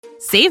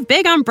Save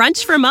big on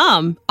brunch for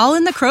mom, all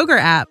in the Kroger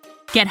app.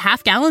 Get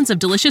half gallons of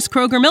delicious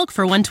Kroger milk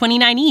for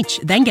 $1.29 each.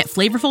 Then get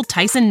flavorful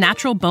Tyson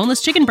natural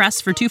boneless chicken breasts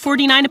for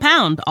 $2.49 a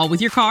pound, all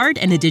with your card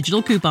and a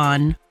digital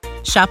coupon.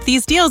 Shop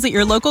these deals at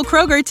your local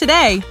Kroger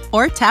today,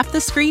 or tap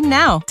the screen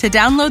now to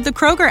download the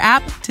Kroger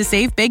app to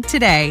save big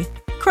today.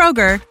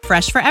 Kroger,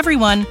 fresh for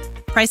everyone.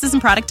 Prices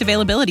and product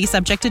availability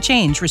subject to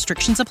change.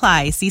 Restrictions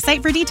apply. See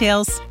site for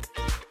details.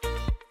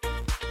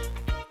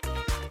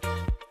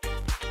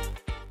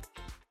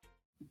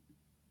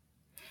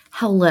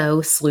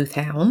 Hello, sleuth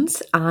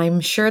hounds.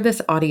 I'm sure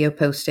this audio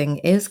posting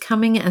is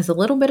coming as a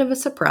little bit of a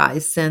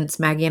surprise since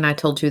Maggie and I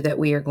told you that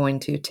we are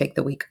going to take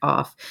the week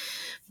off.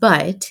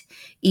 But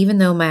even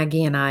though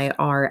Maggie and I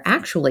are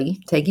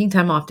actually taking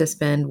time off to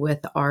spend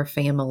with our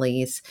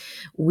families,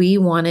 we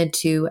wanted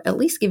to at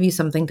least give you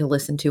something to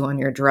listen to on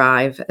your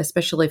drive,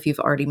 especially if you've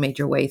already made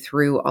your way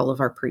through all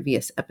of our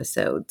previous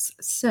episodes.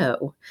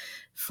 So,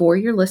 for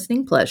your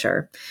listening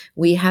pleasure,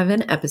 we have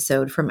an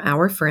episode from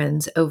our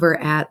friends over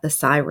at the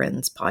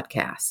Sirens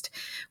podcast.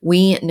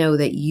 We know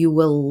that you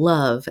will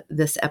love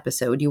this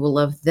episode. You will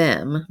love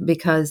them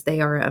because they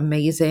are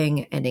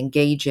amazing and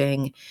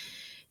engaging,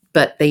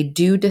 but they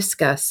do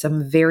discuss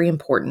some very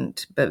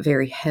important but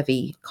very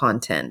heavy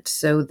content.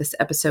 So this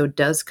episode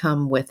does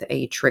come with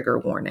a trigger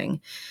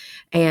warning.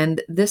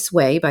 And this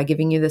way, by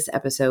giving you this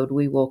episode,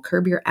 we will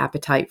curb your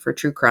appetite for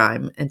true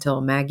crime until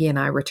Maggie and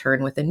I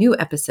return with a new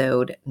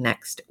episode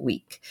next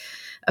week.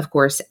 Of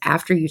course,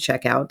 after you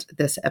check out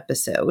this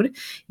episode,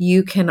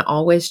 you can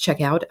always check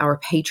out our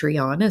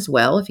Patreon as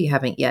well if you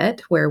haven't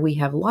yet, where we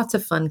have lots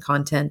of fun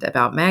content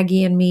about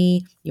Maggie and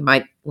me. You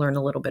might learn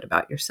a little bit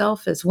about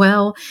yourself as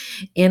well,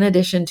 in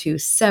addition to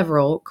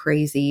several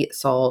crazy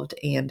solved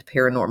and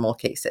paranormal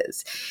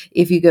cases.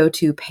 If you go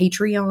to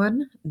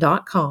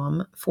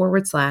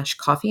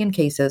patreon.com/coffee and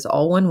cases,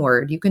 all one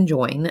word, you can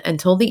join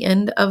until the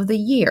end of the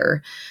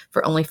year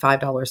for only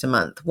 $5 a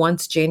month.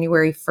 Once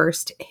January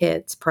 1st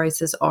hits,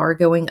 prices are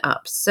going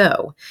up.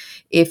 So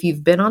if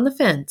you've been on the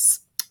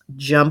fence,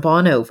 jump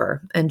on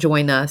over and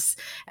join us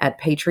at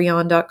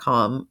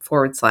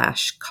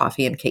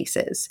patreon.com/coffee and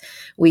cases.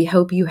 We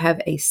hope you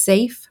have a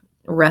safe,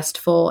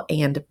 restful,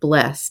 and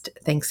blessed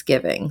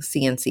Thanksgiving,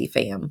 CNC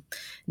fam.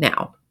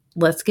 Now,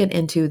 let's get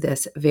into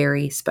this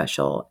very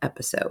special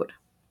episode.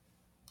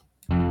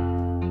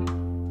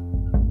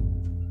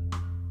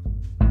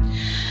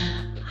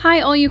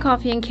 Hi, all you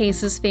Coffee and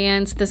Cases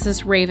fans. This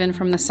is Raven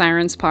from the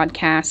Sirens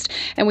podcast,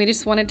 and we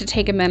just wanted to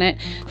take a minute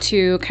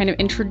to kind of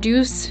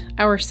introduce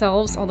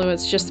ourselves, although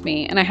it's just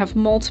me, and I have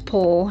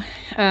multiple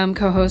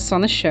co-hosts on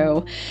the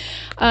show.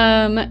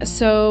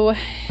 So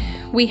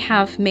we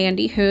have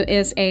Mandy, who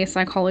is a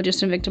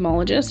psychologist and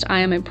victimologist.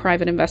 I am a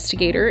private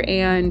investigator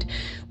and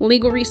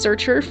legal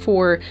researcher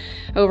for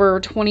over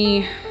about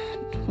 20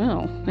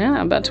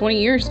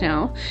 years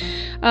now.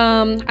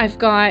 I've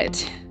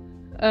got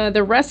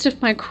the rest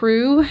of my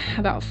crew,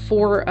 about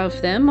 4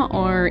 of them,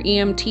 are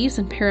EMTs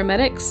and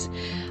paramedics.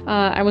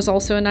 I was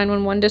also a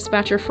 911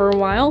 dispatcher for a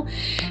while.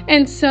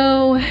 And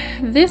so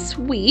this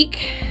week,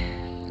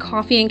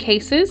 Coffee and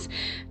Cases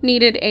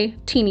needed a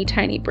teeny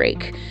tiny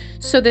break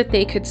so that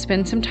they could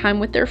spend some time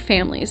with their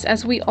families,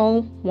 as we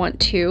all want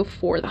to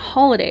for the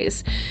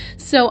holidays.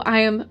 So I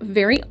am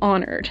very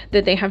honored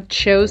that they have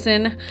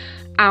chosen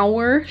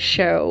our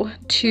show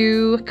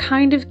to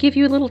kind of give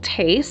you a little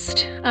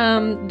taste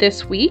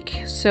this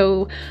week.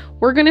 So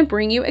we're going to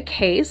bring you a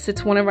case.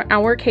 It's one of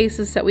our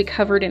cases that we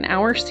covered in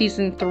our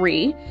season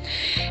 3.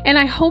 And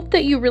I hope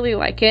that you really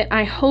like it.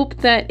 I hope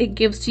that it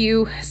gives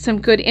you some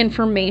good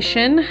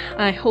information.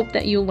 I hope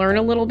that you learn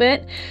a little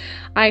bit.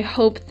 I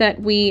hope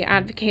that we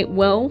advocate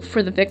well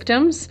for the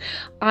victims.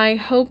 I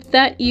hope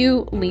that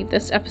you leave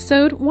this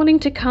episode wanting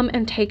to come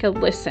and take a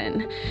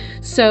listen.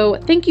 So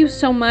thank you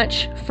so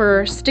much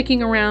for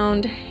sticking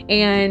around,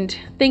 and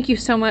thank you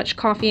so much,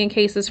 Coffee and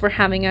Cases, for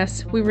having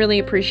us. We really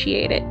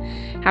appreciate it.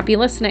 Happy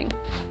listening.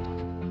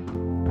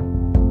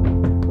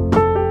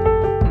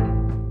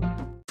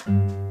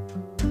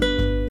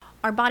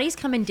 Our bodies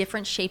come in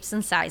different shapes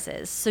and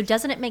sizes, so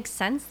doesn't it make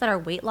sense that our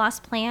weight loss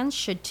plans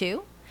should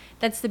too?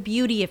 That's the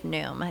beauty of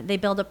Noom. They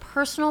build a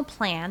personal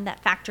plan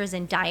that factors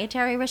in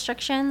dietary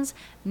restrictions,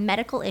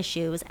 medical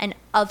issues, and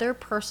other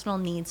personal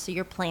needs so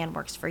your plan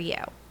works for you.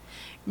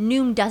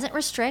 Noom doesn't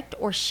restrict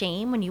or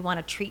shame when you want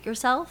to treat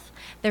yourself.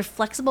 Their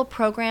flexible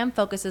program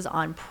focuses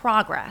on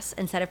progress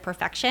instead of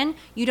perfection.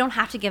 You don't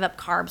have to give up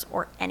carbs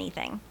or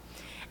anything.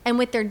 And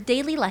with their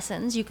daily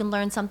lessons, you can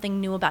learn something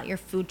new about your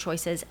food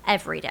choices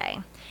every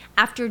day.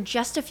 After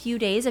just a few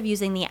days of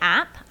using the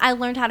app, I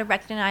learned how to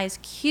recognize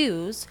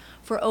cues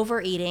for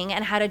overeating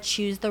and how to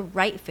choose the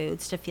right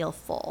foods to feel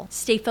full.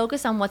 Stay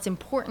focused on what's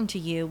important to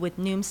you with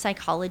Noom's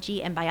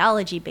psychology and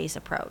biology-based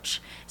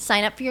approach.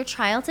 Sign up for your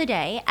trial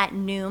today at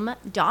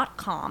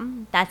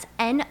Noom.com. That's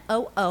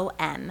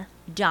Noom.com.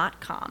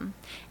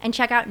 And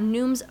check out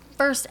Noom's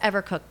first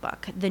ever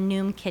cookbook, The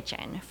Noom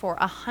Kitchen, for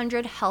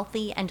 100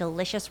 healthy and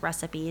delicious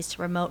recipes to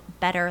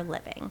promote better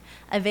living.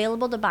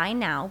 Available to buy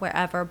now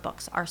wherever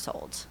books are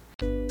sold.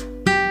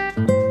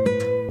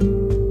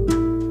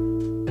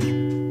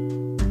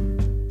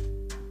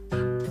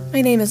 My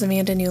name is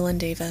Amanda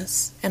Newland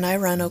Davis, and I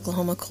run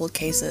Oklahoma Cold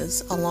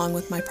Cases along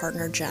with my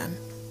partner Jen.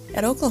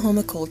 At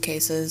Oklahoma Cold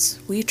Cases,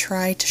 we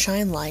try to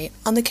shine light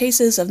on the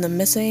cases of the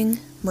missing,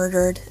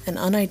 murdered, and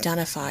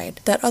unidentified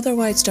that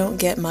otherwise don't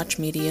get much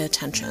media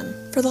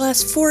attention. For the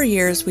last 4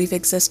 years, we've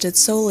existed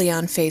solely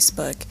on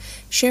Facebook,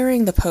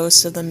 sharing the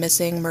posts of the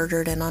missing,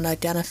 murdered, and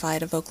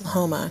unidentified of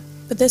Oklahoma.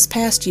 But this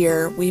past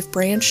year, we've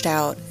branched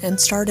out and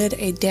started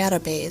a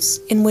database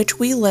in which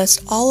we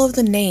list all of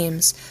the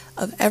names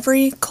of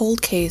every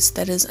cold case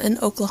that is in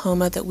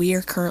Oklahoma that we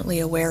are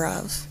currently aware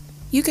of.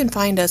 You can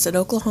find us at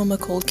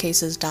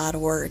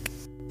oklahomacoldcases.org.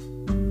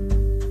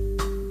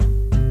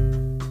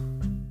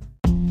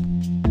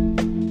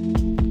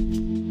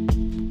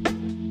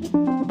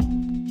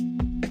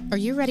 Are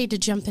you ready to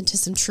jump into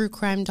some true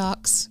crime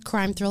docs,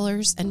 crime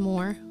thrillers, and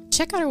more?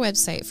 Check out our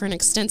website for an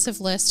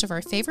extensive list of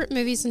our favorite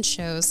movies and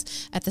shows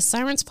at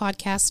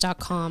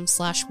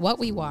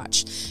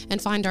thesirenspodcast.com/whatwewatch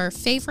and find our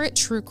favorite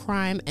true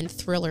crime and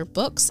thriller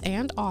books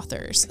and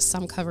authors,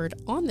 some covered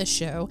on the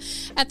show,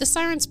 at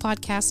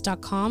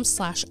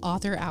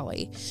thesirenspodcast.com/author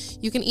alley.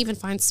 You can even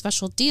find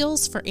special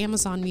deals for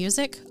Amazon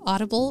Music,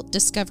 Audible,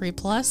 Discovery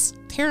Plus,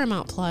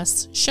 Paramount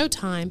Plus,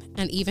 Showtime,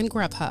 and even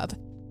Grubhub.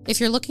 If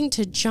you're looking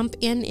to jump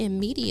in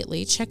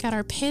immediately, check out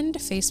our pinned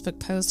Facebook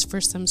post for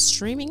some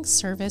streaming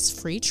service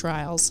free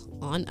trials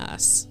on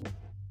us.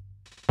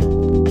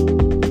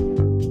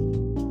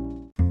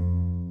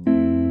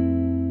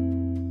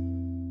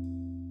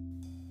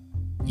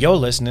 You're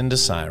listening to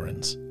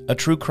Sirens, a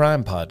true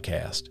crime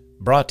podcast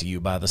brought to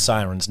you by the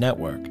Sirens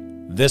Network.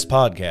 This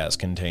podcast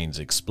contains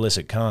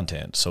explicit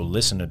content, so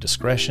listener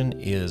discretion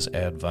is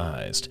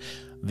advised.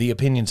 The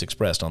opinions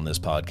expressed on this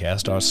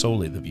podcast are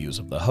solely the views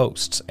of the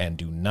hosts and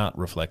do not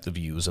reflect the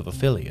views of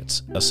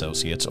affiliates,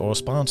 associates, or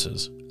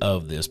sponsors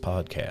of this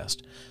podcast.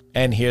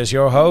 And here's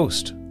your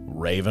host,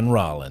 Raven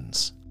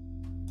Rollins.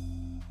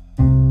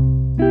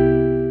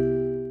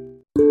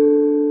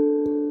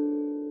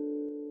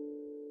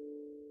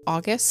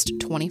 August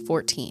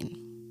 2014.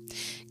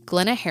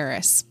 Glenna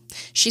Harris.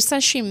 She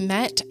says she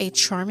met a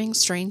charming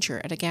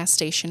stranger at a gas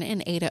station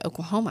in Ada,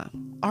 Oklahoma.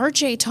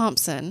 R.J.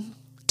 Thompson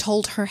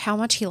told her how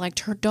much he liked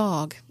her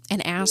dog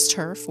and asked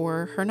her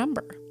for her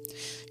number.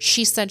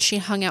 She said she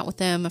hung out with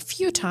him a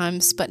few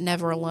times, but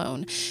never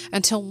alone,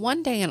 until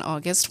one day in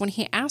August when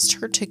he asked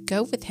her to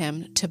go with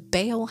him to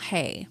bale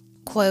hay.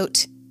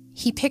 Quote,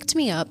 "He picked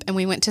me up and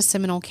we went to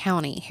Seminole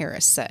County,"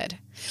 Harris said.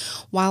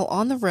 While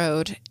on the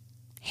road,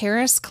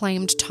 Harris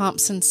claimed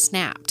Thompson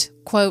snapped.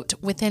 Quote,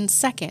 "Within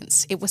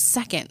seconds, it was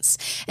seconds,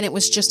 and it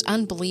was just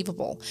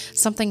unbelievable,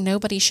 something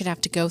nobody should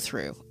have to go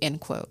through," end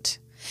quote.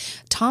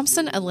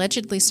 Thompson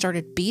allegedly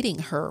started beating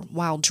her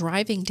while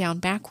driving down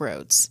back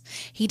roads.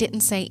 He didn't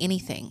say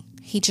anything.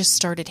 He just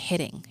started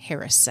hitting,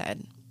 Harris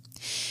said.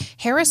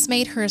 Harris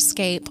made her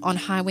escape on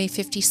Highway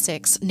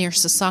 56 near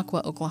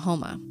Sasakwa,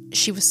 Oklahoma.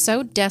 She was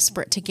so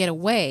desperate to get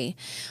away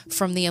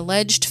from the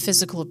alleged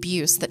physical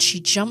abuse that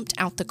she jumped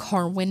out the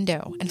car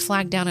window and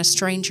flagged down a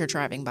stranger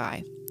driving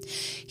by.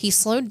 "He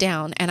slowed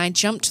down and I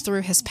jumped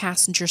through his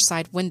passenger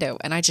side window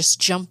and I just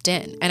jumped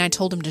in and I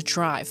told him to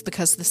drive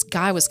because this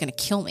guy was going to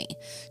kill me,"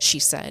 she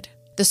said.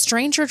 The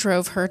stranger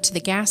drove her to the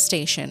gas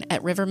station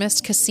at River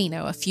Mist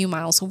Casino a few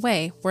miles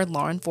away where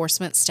law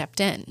enforcement stepped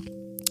in.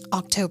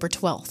 October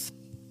 12th,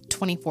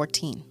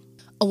 2014.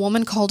 A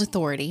woman called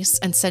authorities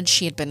and said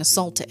she had been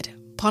assaulted.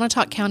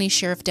 Pontotoc County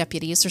Sheriff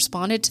deputies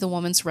responded to the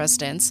woman's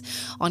residence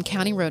on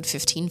County Road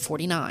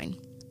 1549,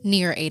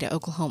 near Ada,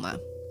 Oklahoma.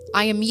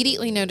 "I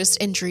immediately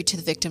noticed injury to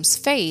the victim's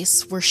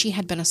face where she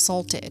had been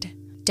assaulted,"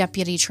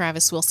 Deputy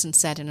Travis Wilson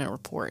said in a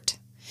report.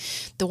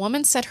 The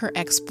woman said her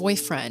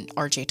ex-boyfriend,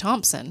 R.J.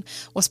 Thompson,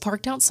 was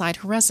parked outside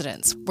her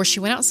residence, where she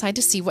went outside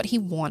to see what he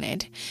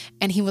wanted,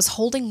 and he was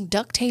holding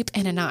duct tape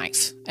and a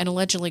knife, and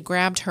allegedly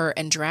grabbed her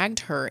and dragged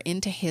her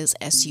into his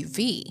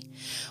SUV,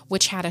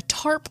 which had a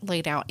tarp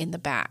laid out in the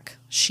back,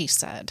 she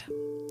said.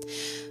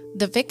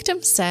 The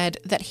victim said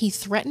that he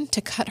threatened to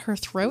cut her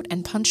throat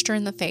and punched her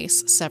in the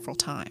face several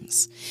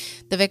times.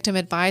 The victim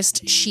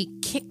advised she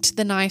kicked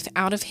the knife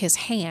out of his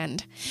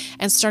hand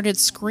and started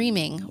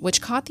screaming,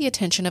 which caught the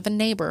attention of a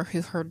neighbor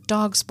who heard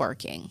dogs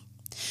barking.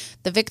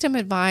 The victim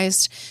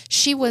advised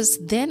she was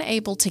then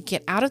able to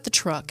get out of the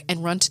truck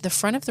and run to the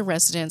front of the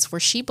residence where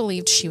she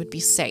believed she would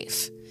be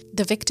safe.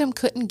 The victim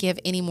couldn't give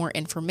any more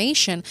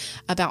information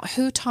about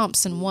who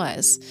Thompson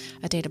was,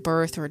 a date of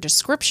birth or a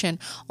description,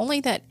 only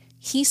that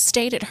he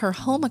stayed at her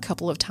home a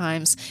couple of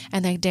times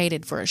and they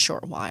dated for a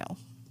short while.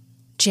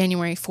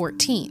 January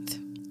 14th,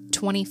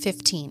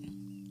 2015.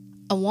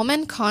 A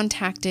woman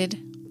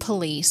contacted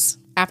police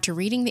after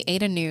reading the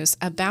Ada News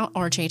about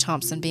R.J.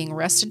 Thompson being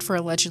arrested for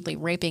allegedly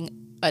raping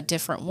a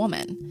different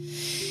woman.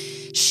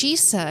 She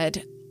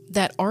said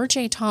that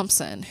R.J.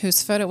 Thompson,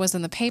 whose photo was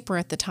in the paper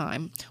at the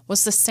time,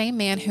 was the same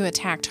man who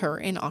attacked her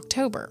in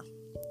October.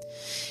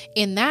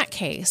 In that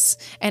case,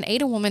 an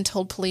Ada woman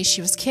told police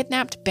she was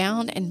kidnapped,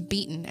 bound, and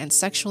beaten and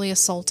sexually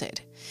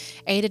assaulted.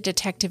 Ada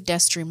Detective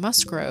Destry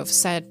Musgrove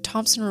said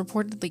Thompson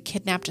reportedly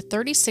kidnapped a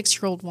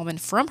 36-year-old woman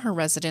from her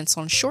residence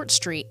on Short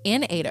Street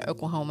in Ada,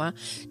 Oklahoma,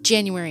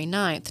 January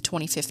 9th,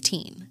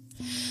 2015.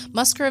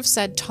 Musgrove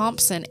said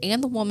Thompson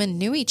and the woman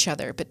knew each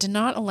other but did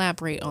not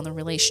elaborate on the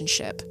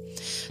relationship.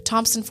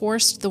 Thompson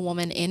forced the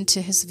woman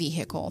into his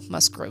vehicle,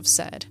 Musgrove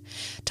said.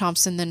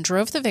 Thompson then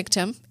drove the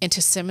victim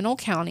into Seminole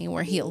County,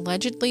 where he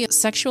allegedly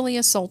sexually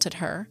assaulted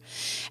her,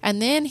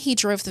 and then he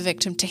drove the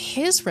victim to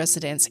his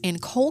residence in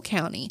Cole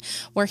County,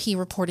 where he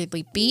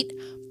reportedly beat,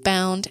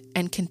 bound,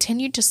 and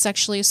continued to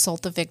sexually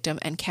assault the victim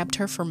and kept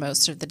her for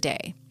most of the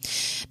day.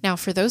 Now,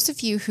 for those of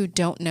you who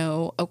don't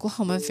know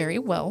Oklahoma very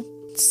well,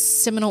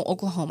 Seminole,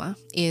 Oklahoma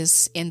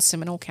is in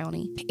Seminole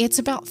County. It's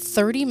about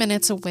 30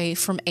 minutes away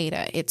from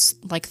Ada. It's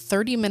like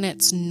 30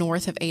 minutes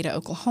north of Ada,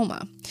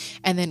 Oklahoma.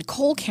 And then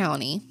Cole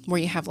County,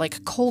 where you have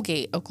like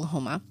Colgate,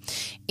 Oklahoma,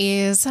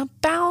 is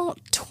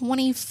about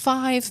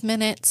 25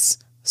 minutes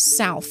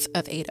south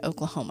of Ada,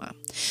 Oklahoma.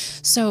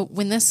 So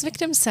when this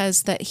victim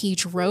says that he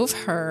drove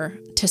her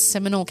to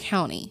Seminole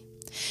County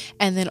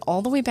and then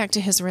all the way back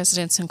to his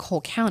residence in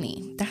Cole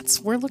County,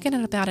 we're looking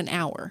at about an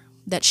hour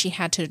that she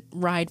had to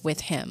ride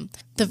with him.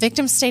 The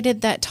victim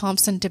stated that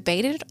Thompson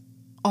debated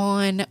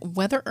on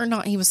whether or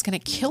not he was going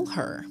to kill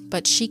her,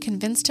 but she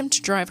convinced him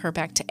to drive her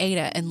back to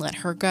Ada and let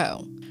her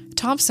go.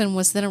 Thompson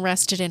was then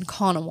arrested in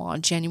Kanawha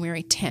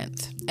January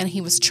 10th, and he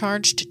was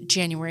charged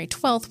January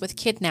 12th with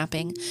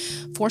kidnapping,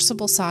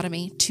 forcible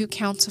sodomy, 2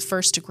 counts of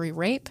first-degree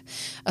rape,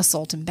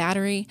 assault and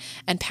battery,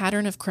 and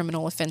pattern of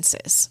criminal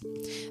offenses.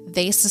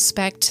 They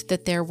suspect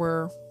that there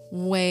were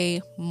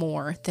way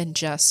more than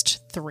just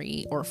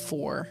 3 or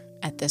 4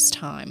 at this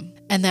time,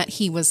 and that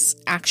he was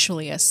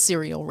actually a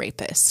serial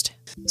rapist.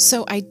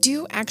 So I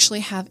do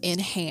actually have in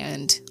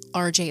hand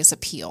RJ's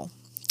appeal,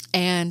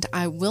 and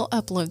I will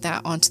upload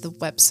that onto the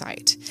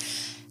website.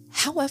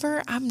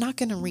 However, I'm not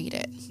going to read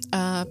it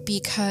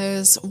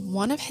because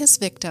one of his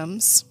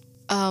victims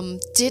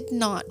did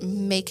not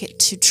make it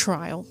to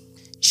trial.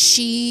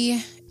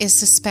 She is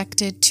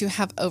suspected to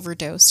have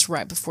overdosed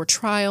right before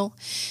trial.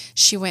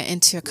 She went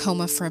into a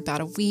coma for about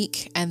a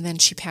week, and then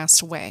she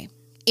passed away.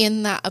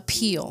 In that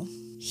appeal,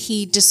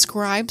 he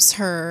describes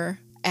her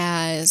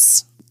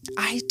as,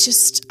 I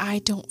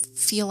don't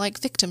feel like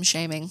victim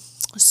shaming.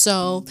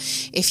 So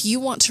if you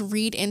want to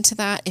read into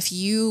that, if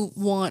you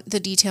want the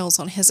details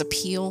on his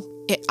appeal,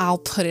 I'll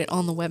put it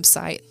on the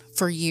website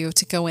for you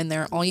to go in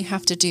there. All you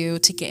have to do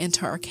to get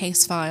into our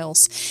case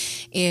files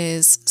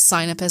is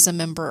sign up as a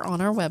member on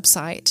our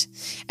website,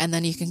 and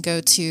then you can go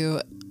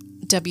to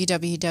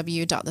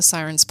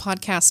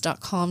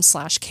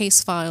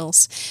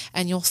www.thesirenspodcast.com/casefiles,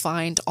 and you'll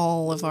find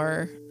all of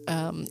our,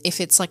 if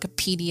it's like a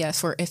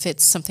PDF or if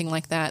it's something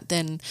like that,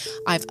 then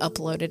I've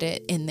uploaded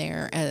it in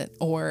there,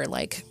 or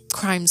like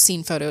crime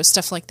scene photos,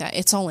 stuff like that.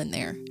 It's all in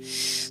there.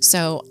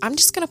 So I'm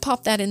just going to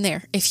pop that in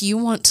there. If you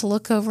want to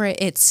look over it,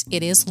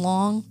 it is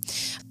long.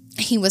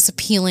 He was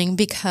appealing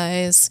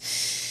because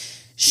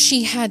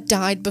she had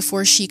died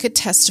before she could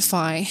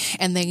testify,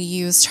 and they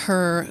used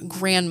her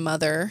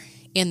grandmother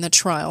in the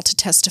trial to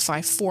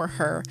testify for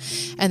her,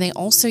 and they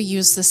also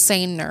used the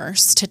same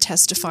nurse to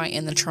testify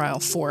in the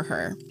trial for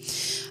her.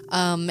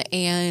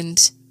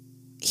 And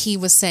he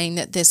was saying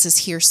that this is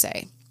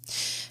hearsay.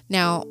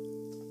 Now,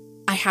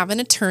 I have an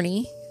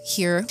attorney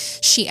here.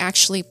 She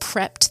actually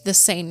prepped the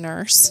same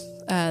nurse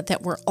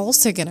that we're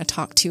also going to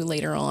talk to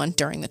later on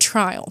during the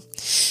trial.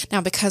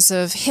 Now, because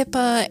of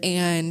HIPAA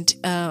and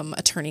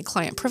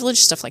attorney-client privilege,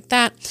 stuff like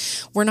that,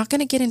 we're not going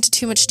to get into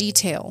too much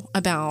detail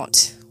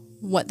about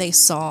what they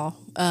saw.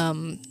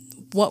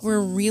 What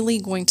we're really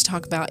going to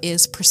talk about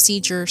is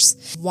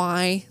procedures,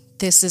 why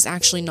this is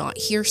actually not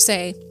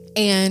hearsay,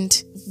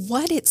 and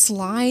what it's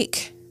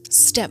like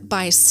step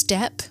by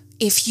step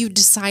if you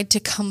decide to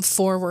come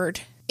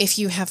forward, if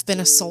you have been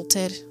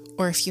assaulted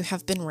or if you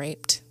have been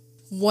raped.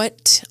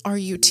 What are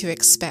you to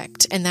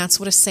expect? And that's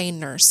what a SANE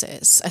nurse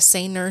is. A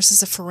SANE nurse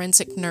is a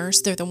forensic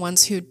nurse. They're the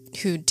ones who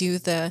do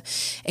the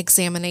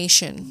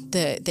examination.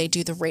 They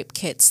do the rape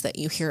kits that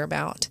you hear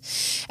about.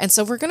 And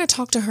so we're going to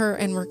talk to her,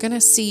 and we're going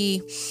to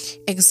see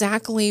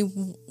exactly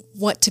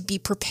what to be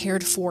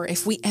prepared for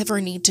if we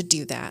ever need to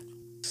do that.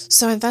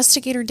 So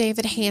Investigator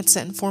David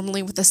Hansen,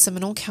 formerly with the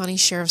Seminole County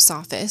Sheriff's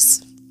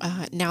Office,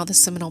 now the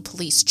Seminole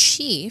Police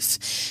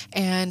Chief,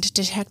 and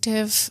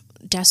Detective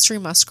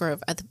Destry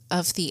Musgrove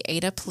of the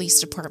Ada Police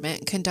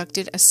Department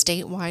conducted a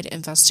statewide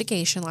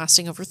investigation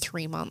lasting over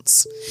 3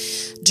 months.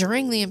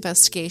 During the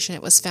investigation,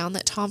 it was found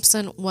that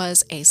Thompson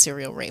was a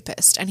serial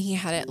rapist, and he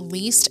had at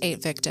least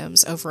 8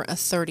 victims over a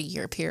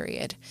 30-year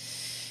period.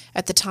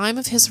 At the time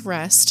of his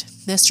arrest,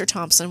 Mr.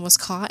 Thompson was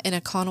caught in a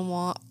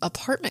Kanawha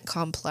apartment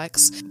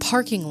complex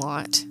parking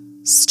lot,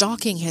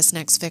 stalking his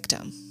next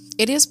victim.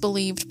 It is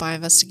believed by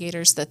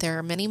investigators that there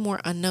are many more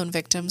unknown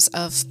victims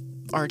of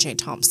R.J.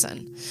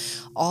 Thompson.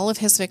 All of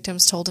his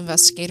victims told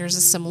investigators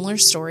a similar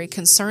story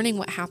concerning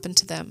what happened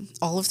to them,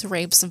 all of the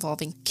rapes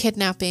involving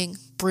kidnapping,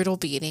 brutal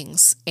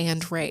beatings,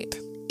 and rape.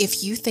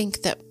 If you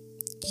think that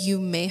you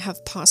may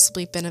have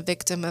possibly been a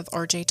victim of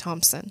R.J.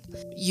 Thompson.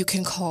 You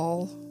can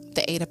call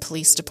the Ada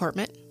Police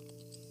Department.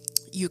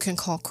 You can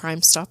call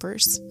Crime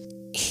Stoppers.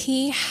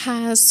 He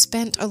has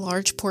spent a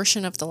large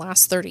portion of the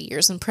last 30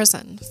 years in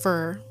prison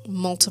for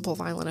multiple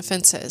violent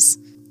offenses.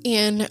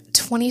 In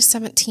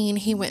 2017,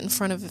 he went in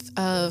front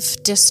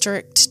of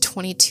District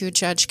 22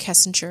 Judge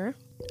Kessinger,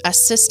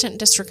 Assistant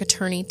District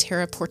Attorney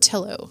Tara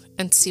Portillo,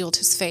 and sealed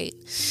his fate.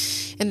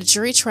 In a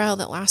jury trial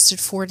that lasted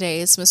 4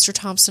 days, Mr.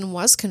 Thompson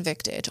was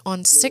convicted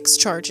on 6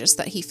 charges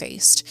that he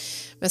faced.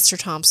 Mr.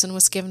 Thompson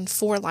was given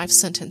 4 life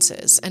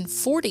sentences and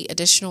 40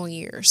 additional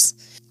years.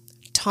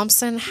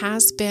 Thompson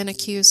has been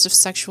accused of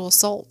sexual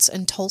assaults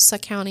in Tulsa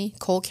County,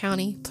 Cole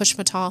County,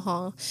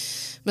 Pushmataha,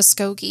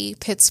 Muskogee,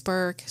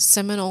 Pittsburgh,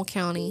 Seminole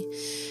County,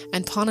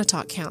 and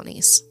Pontotoc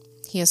counties.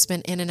 He has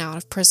been in and out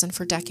of prison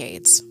for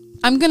decades.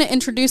 I'm going to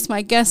introduce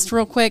my guest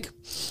real quick.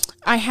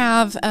 I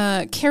have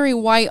Carrie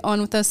White on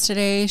with us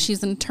today.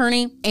 She's an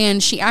attorney,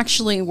 and she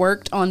actually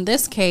worked on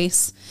this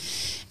case,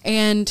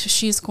 and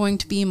she's going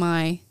to be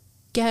my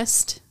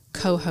guest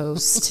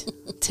co-host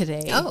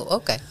today. Oh,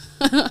 okay.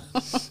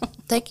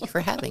 Thank you for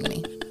having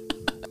me.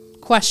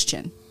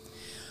 Question.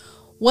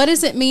 What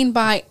does it mean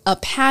by a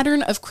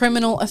pattern of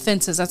criminal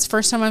offenses? That's the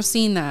first time I've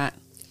seen that.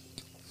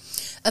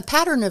 A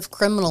pattern of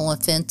criminal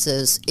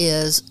offenses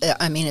is,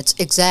 it's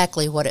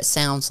exactly what it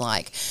sounds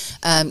like.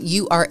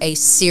 You are a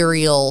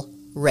serial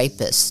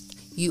rapist.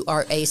 You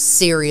are a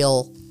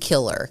serial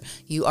killer.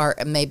 You are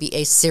maybe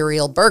a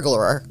serial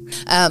burglar.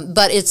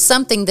 But it's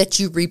something that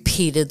you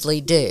repeatedly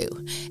do.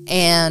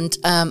 And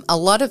a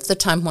lot of the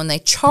time when they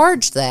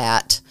charge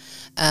that,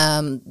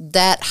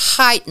 that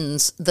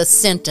heightens the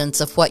sentence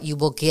of what you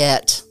will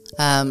get.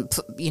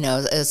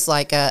 It's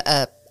like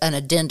an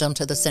addendum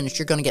to the sentence.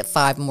 You're going to get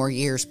 5 more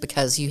years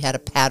because you had a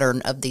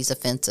pattern of these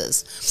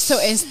offenses. So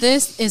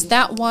is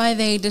that why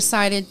they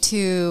decided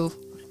to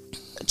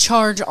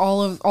charge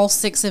all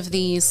 6 of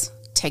these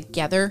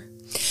together?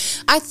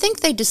 I think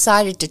they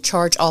decided to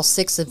charge all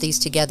 6 of these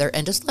together.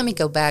 And just let me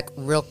go back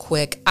real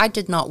quick. I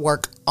did not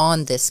work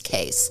on this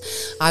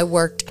case. I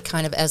worked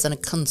kind of as a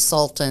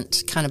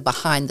consultant, kind of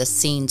behind the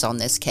scenes on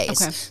this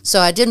case. Okay. So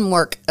I didn't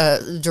work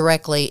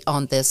directly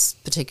on this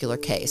particular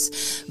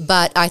case.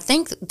 But I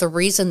think the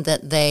reason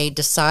that they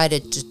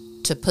decided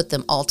to put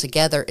them all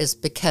together is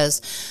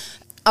because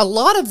a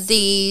lot of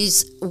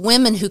these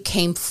women who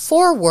came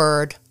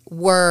forward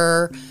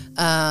were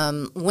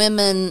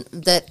women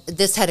that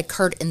this had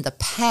occurred in the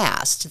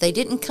past. They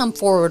didn't come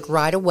forward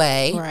right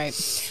away.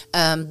 Right.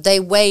 They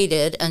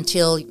waited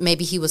until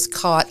maybe he was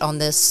caught on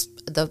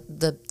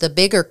the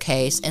bigger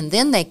case, and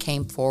then they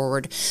came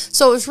forward.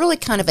 So it was really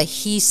kind of a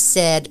he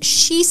said,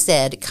 she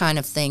said kind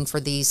of thing for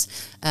these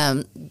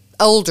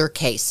older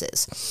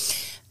cases.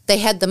 They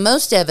had the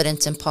most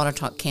evidence in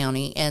Pontotoc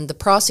County, and the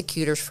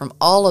prosecutors from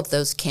all of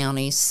those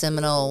counties,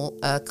 Seminole,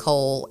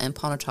 Cole, and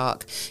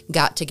Pontotoc,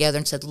 got together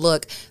and said,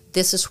 look,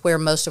 this is where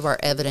most of our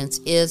evidence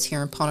is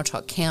here in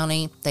Pontotoc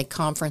County. They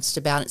conferenced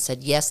about it and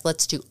said, yes,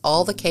 let's do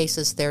all the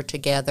cases there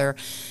together.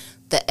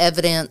 The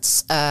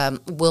evidence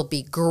will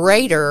be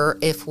greater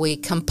if we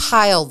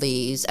compile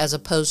these as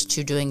opposed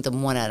to doing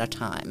them one at a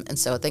time. And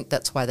so I think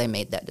that's why they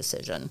made that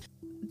decision.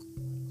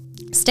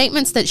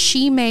 Statements that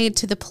she made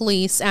to the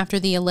police after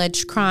the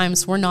alleged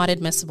crimes were not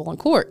admissible in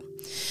court.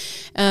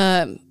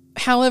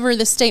 However,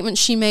 the statement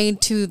she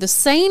made to the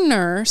SANE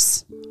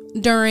nurse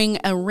during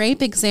a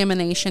rape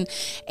examination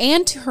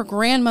and to her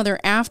grandmother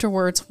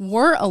afterwards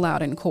were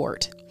allowed in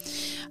court.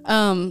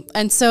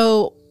 And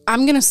so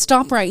I'm going to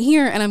stop right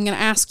here and I'm going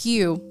to ask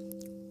you,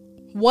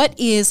 what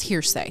is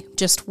hearsay?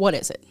 Just what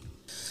is it?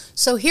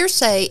 So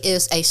hearsay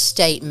is a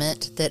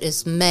statement that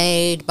is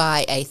made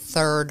by a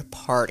third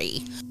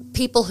party.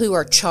 People who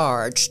are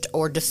charged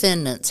or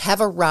defendants have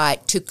a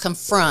right to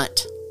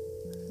confront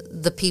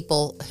the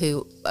people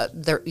who,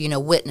 they're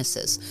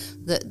witnesses.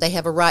 They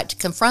have a right to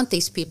confront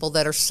these people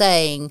that are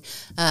saying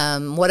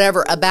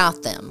whatever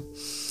about them.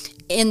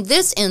 In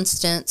this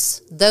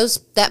instance,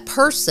 that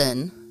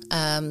person,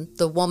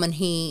 the woman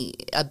he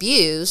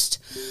abused,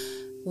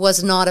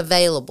 was not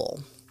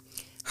available.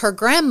 Her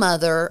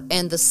grandmother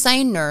and the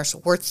SANE nurse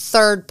were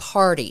third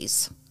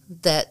parties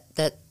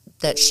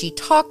that she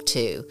talked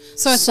to.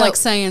 So it's like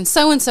saying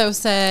so-and-so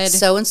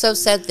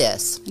said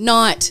this.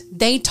 Not,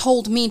 they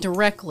told me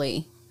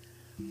directly,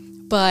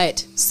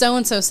 but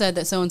so-and-so said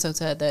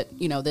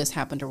that, this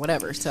happened or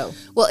whatever. So,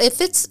 well, if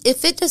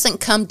it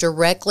doesn't come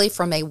directly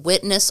from a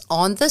witness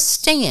on the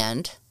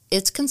stand,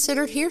 it's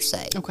considered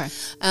hearsay. Okay.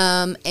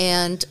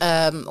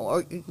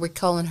 Or we're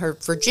calling her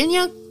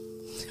Virginia.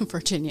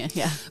 Virginia,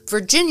 yeah.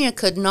 Virginia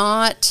could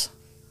not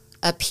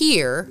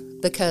appear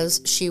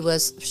because she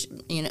was,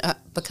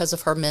 because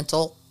of her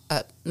mental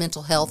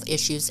health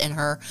issues and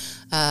her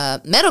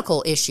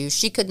medical issues,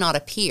 she could not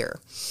appear.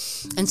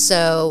 And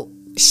so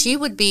she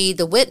would be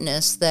the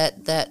witness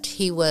that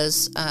he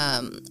was,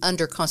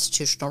 under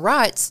constitutional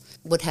rights,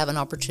 would have an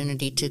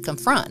opportunity to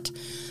confront.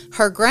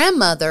 Her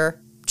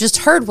grandmother just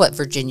heard what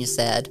Virginia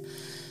said.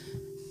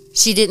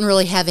 She didn't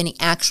really have any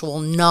actual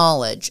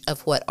knowledge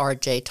of what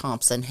R.J.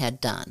 Thompson had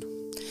done.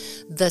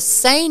 The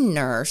sane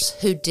nurse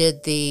who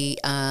did the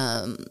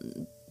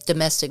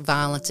domestic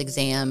violence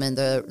exam and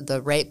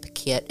the rape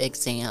kit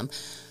exam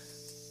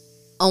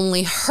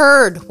only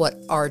heard what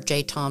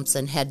R.J.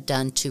 Thompson had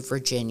done to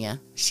Virginia.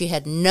 She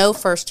had no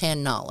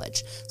firsthand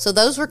knowledge. So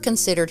those were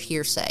considered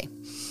hearsay.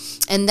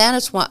 And that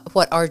is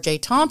what R.J.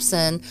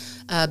 Thompson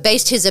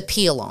based his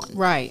appeal on.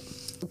 Right.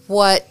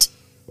 What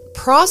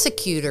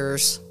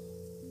prosecutors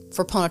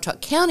for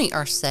Pontotoc County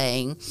are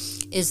saying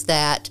is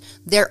that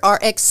there are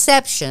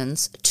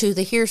exceptions to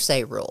the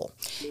hearsay rule.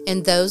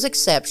 And those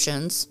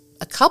exceptions,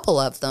 a couple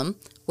of them,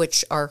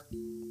 which are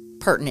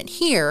pertinent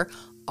here,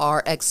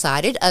 are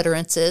excited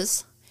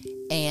utterances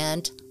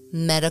and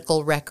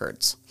medical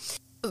records.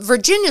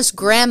 Virginia's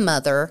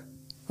grandmother,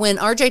 when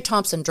R.J.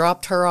 Thompson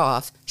dropped her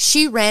off,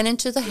 she ran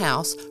into the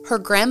house. Her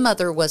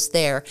grandmother was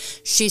there.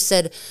 She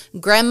said,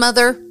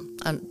 "Grandmother,"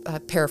 I'm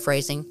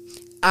paraphrasing,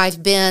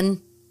 "I've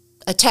been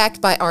attacked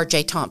by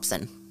R.J.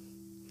 Thompson."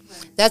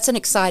 That's an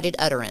excited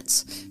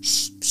utterance.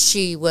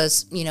 She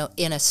was,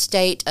 in a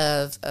state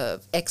of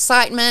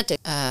excitement.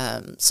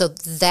 So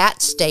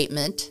that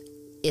statement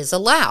is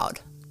allowed.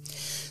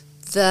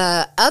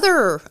 The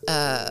other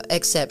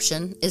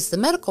exception is the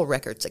medical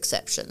records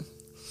exception.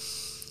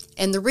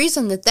 And the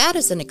reason that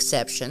is an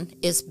exception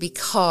is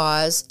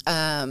because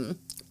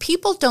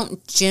people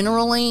don't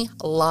generally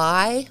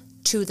lie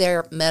to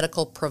their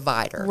medical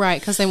provider.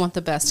 Right, because they want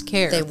the best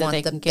care they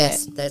want the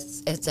best, get.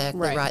 That's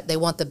exactly right. They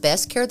want the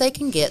best care they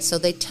can get, so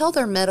they tell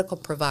their medical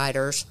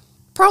providers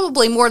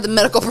probably more than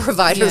medical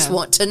providers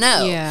want to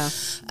know. Yeah.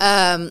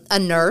 A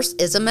nurse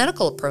is a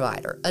medical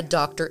provider. A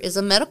doctor is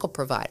a medical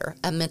provider.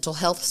 A mental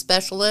health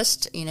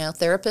specialist,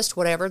 therapist,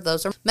 whatever,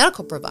 those are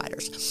medical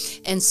providers.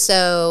 And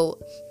so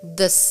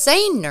the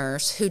sane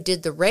nurse who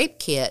did the rape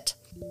kit,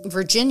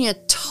 Virginia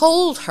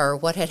told her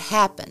what had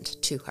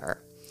happened to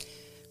her.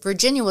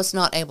 Virginia was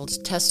not able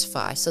to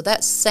testify, so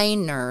that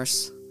sane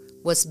nurse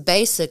was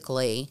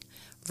basically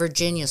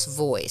Virginia's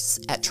voice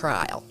at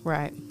trial.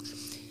 Right.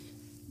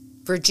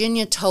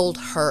 Virginia told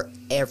her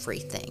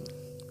everything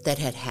that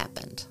had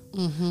happened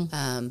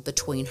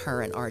between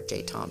her and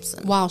R.J.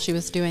 Thompson. While she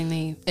was doing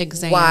the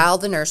exam. While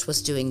the nurse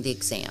was doing the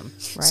exam.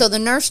 Right. So the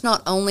nurse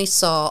not only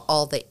saw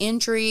all the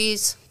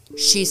injuries,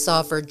 she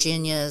saw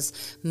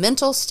Virginia's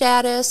mental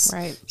status.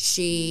 Right.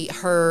 She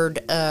heard,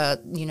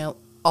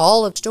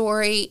 all of the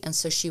story, and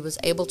so she was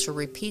able to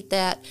repeat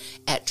that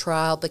at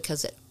trial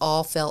because it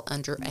all fell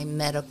under a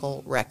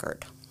medical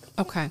record.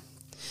 Okay.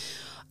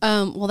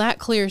 Well, that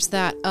clears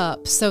that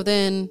up. So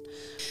then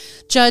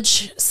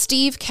Judge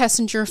Steve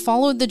Kessinger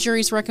followed the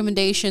jury's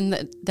recommendation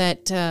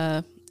that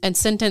and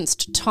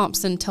sentenced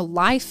Thompson to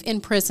life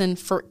in prison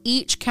for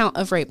each count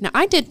of rape. Now,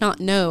 I did not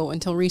know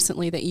until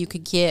recently that you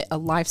could get a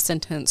life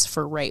sentence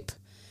for rape.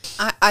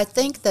 I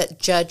think that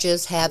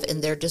judges have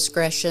in their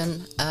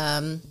discretion,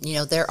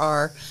 there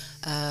are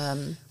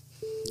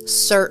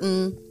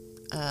certain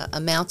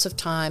amounts of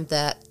time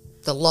that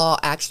the law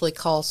actually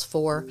calls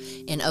for.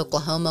 In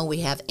Oklahoma,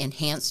 we have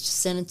enhanced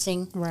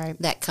sentencing. Right.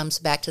 That comes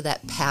back to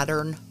that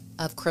pattern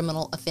of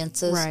criminal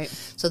offenses. Right.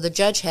 So the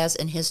judge has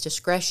in his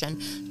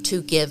discretion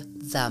to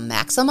give the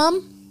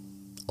maximum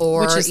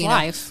or which is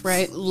life,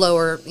 right?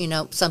 Lower,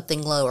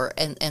 something lower.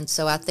 And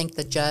so I think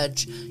the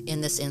judge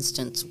in this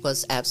instance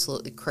was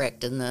absolutely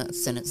correct in the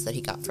sentence that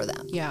he got for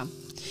that. Yeah.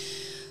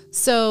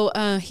 So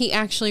he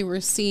actually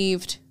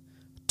received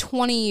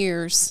 20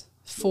 years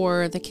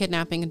for the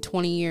kidnapping and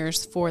 20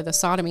 years for the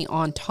sodomy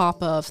on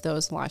top of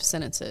those life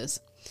sentences.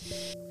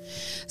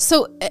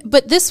 So,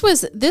 but this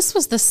was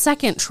the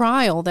second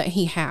trial that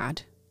he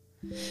had,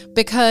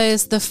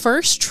 because the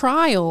first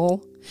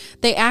trial,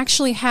 they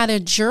actually had a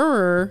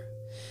juror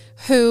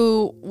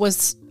who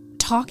was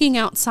talking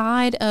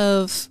outside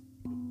of,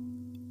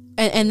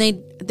 and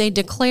they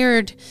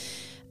declared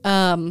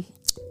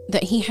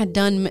that he had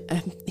done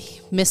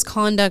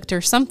misconduct or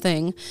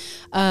something,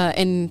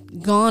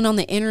 and gone on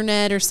the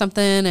internet or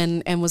something,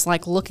 and was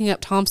like looking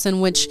up Thompson,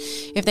 which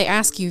if they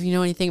ask you if you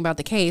know anything about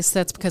the case,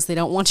 that's because they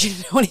don't want you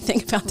to know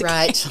anything about the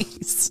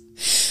case.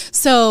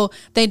 So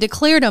they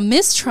declared a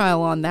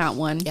mistrial on that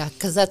one. Yeah,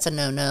 because that's a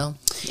no-no.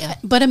 Yeah.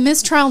 But a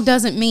mistrial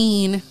doesn't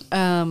mean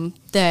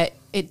that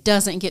it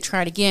doesn't get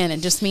tried again.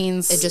 It just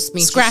means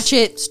scratch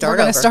it. We're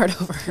going to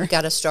start over. You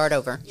got to start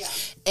over.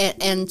 Yeah.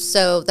 And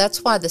so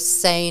that's why the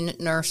sane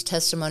nurse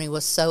testimony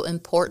was so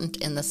important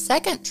in the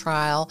second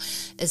trial,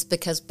 is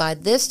because by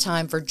this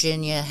time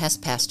Virginia has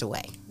passed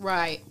away.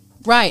 Right.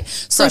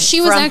 So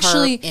she was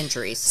actually her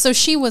injuries. So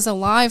she was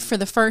alive for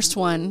the first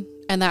one,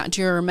 and that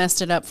juror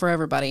messed it up for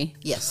everybody.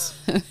 Yes.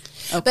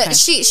 Okay. But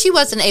she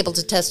wasn't able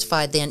to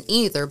testify then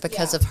either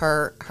because of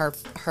her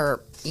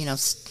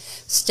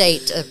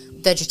state,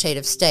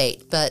 vegetative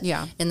state. But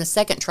in the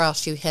second trial,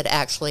 she had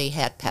actually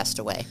passed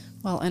away.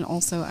 Well, and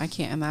also I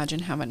can't imagine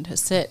having to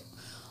sit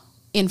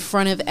in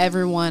front of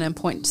everyone and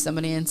point to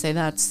somebody and say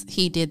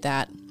he did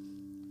that.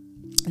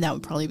 That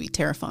would probably be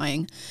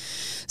terrifying.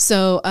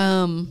 So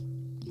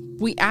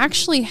we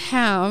actually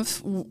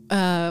have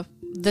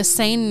the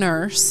sane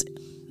nurse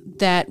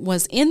that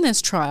was in this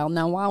trial.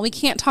 Now, while we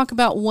can't talk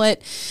about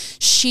what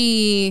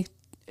she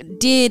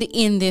did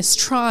in this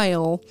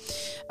trial,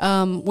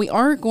 we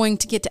are going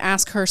to get to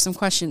ask her some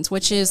questions,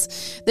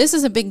 this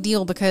is a big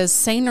deal because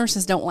SANE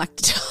nurses don't like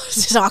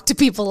to talk to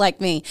people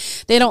like me.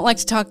 They don't like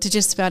to talk to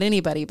just about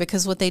anybody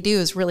because what they do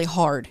is really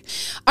hard.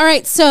 All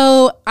right,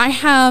 so I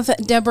have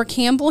Deborah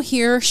Campbell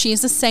here.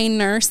 She's a SANE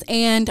nurse,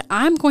 and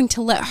I'm going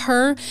to let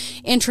her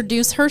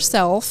introduce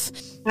herself.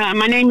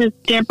 My name is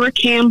Deborah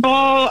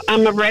Campbell.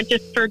 I'm a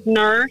registered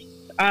nurse.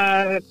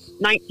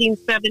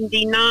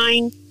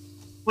 1979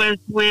 was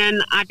when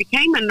I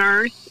became a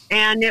nurse,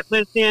 and it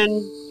was in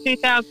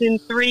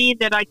 2003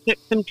 that I took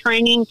some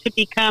training to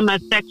become a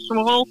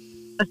sexual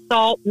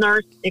assault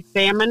nurse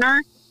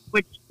examiner,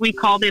 which we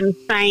call them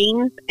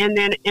SANEs. And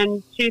then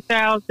in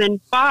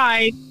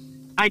 2005,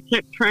 I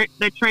took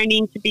the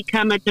training to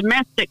become a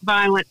domestic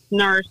violence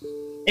nurse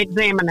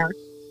examiner.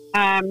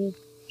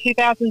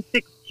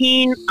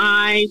 2016,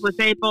 I was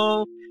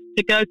able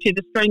to go to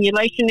the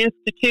Strangulation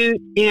Institute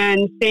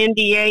in San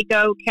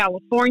Diego,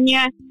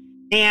 California,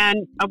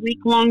 and a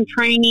week-long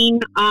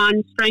training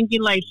on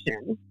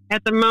strangulation.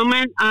 At the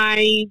moment,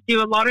 I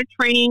do a lot of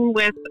training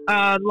with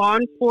law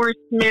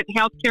enforcement,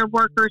 healthcare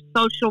workers,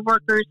 social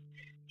workers,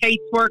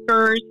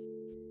 caseworkers,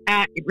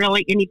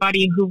 really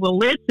anybody who will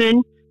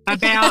listen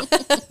about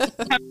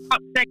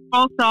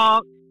sexual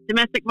assault,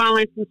 domestic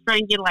violence, and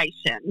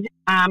strangulation.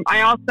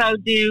 I also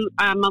do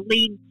a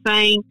lead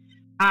SANE.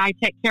 I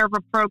take care of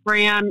a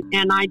program,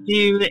 and I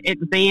do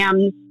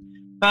exams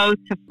both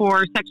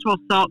for sexual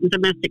assault and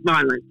domestic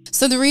violence.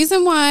 So the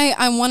reason why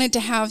I wanted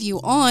to have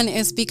you on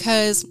is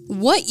because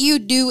what you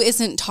do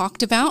isn't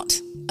talked about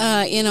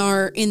in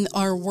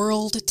our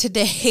world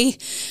today.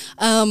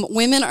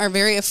 Women are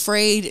very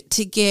afraid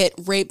to get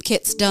rape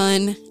kits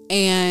done,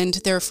 and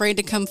they're afraid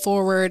to come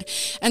forward.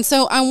 And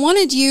so I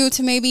wanted you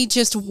to maybe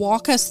just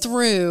walk us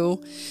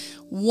through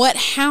what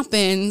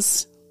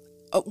happens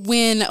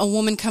when a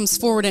woman comes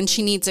forward and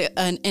she needs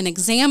an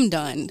exam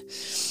done.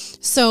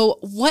 So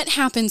what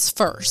happens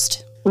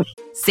first?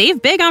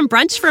 Save big on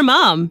brunch for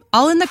mom,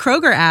 all in the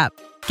Kroger app.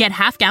 Get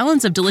half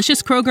gallons of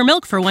delicious Kroger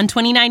milk for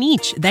 $1.29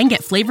 each. Then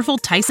get flavorful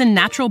Tyson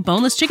natural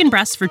boneless chicken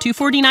breasts for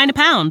 $2.49 a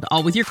pound,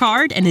 all with your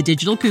card and a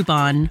digital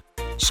coupon.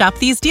 Shop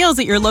these deals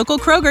at your local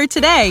Kroger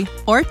today,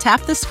 or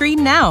tap the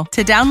screen now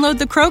to download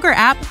the Kroger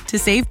app to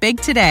save big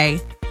today.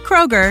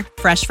 Kroger,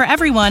 fresh for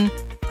everyone.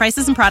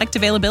 Prices and product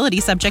availability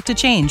subject to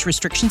change.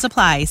 Restrictions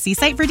apply. See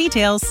site for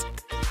details.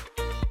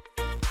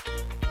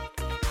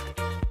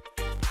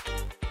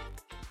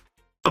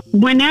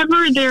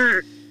 Whenever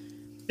there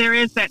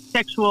is that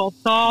sexual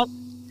assault,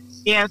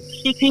 if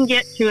she can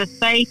get to a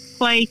safe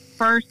place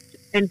first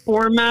and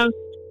foremost,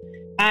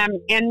 and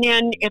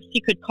then if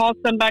she could call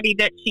somebody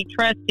that she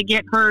trusts to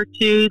get her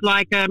to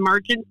like an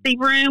emergency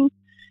room,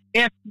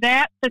 if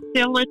that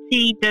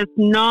facility does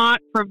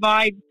not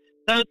provide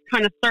those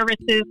kind of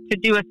services to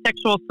do a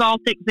sexual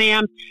assault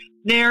exam,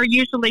 they're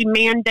usually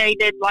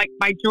mandated like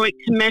by Joint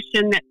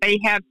Commission that they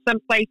have some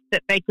place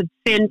that they could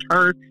send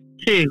her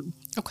to.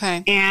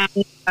 Okay. And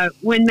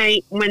when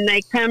they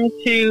come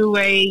to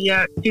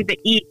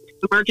the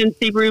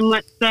emergency room,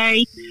 let's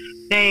say,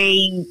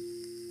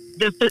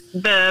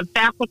 the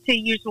faculty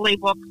usually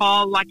will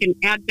call like an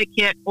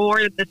advocate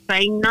or the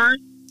SANE nurse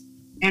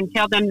and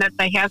tell them that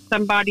they have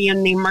somebody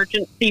in the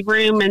emergency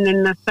room, and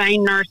then the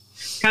SANE nurse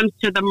comes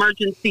to the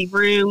emergency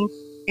room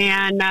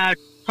and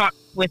talks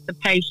with the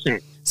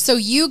patient. So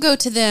you go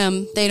to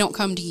them, they don't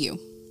come to you?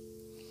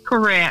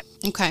 Correct.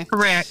 Okay.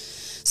 Correct.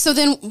 So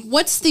then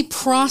what's the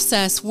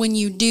process when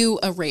you do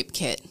a rape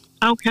kit?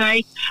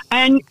 Okay.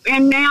 And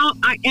now,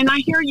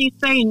 I hear you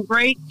saying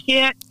rape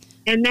kit,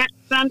 and that's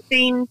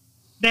something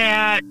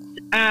that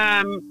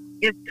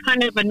is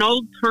kind of an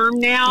old term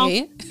now.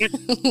 Okay.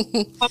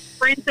 It's called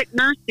forensic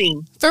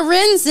nursing.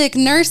 Forensic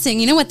nursing.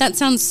 You know what? That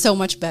sounds so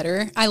much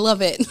better. I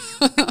love it.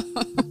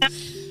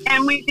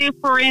 And we do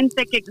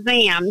forensic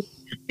exams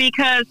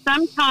because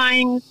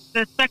sometimes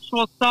the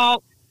sexual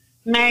assault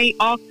may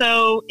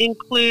also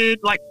include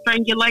like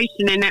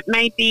strangulation, and it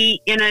may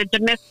be in a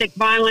domestic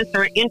violence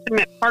or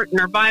intimate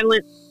partner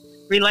violence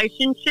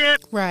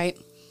relationship. Right.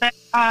 But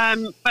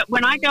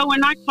when I go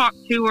and I talk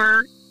to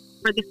her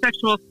for the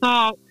sexual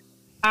assault,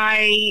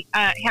 I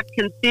have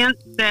consent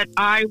that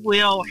I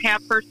will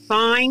have her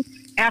sign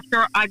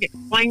after I've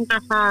explained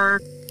to her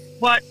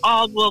what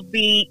all will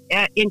be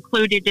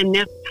included in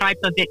this type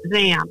of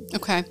exam.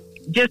 Okay.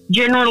 Just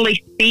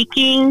generally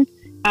speaking,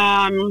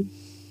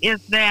 is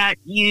that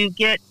you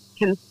get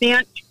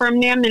consent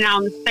from them. And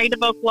on the state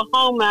of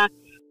Oklahoma,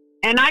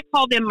 and I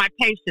call them my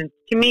patients.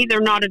 To me,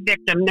 they're not a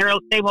victim.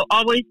 They will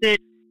always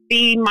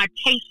be my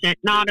patient,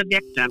 not a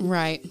victim.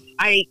 Right.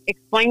 I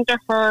explained to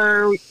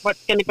her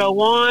what's going to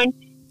go on,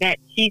 that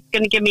she's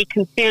going to give me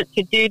consent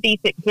to do these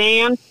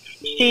exams.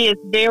 She is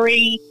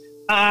very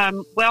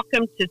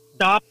welcome to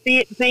stop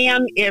the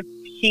exam if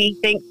she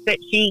thinks that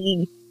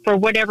for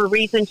whatever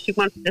reason, she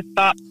wants to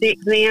stop the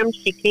exam,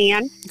 she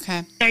can.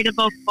 Okay. State of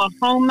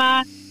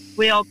Oklahoma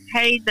will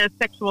pay the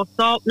sexual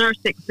assault nurse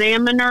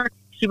examiner.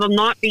 She will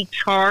not be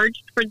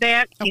charged for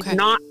that. She's Okay.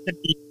 not to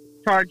be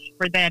charged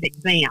for that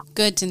exam.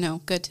 Good to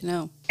know. Good to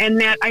know. And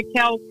that I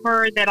tell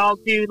her that I'll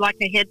do like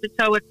a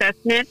head-to-toe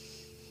assessment.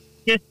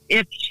 Just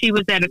if she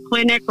was at a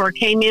clinic or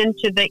came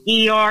into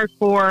the ER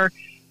for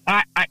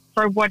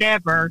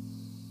whatever,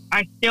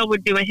 I still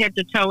would do a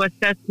head-to-toe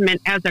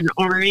assessment as an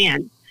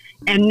RN.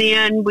 And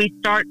then we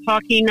start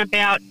talking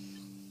about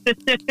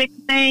specific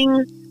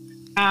things.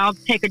 I'll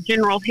take a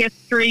general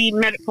history,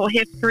 medical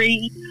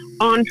history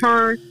on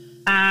her.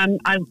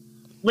 I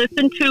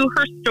listen to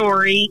her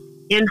story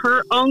in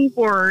her own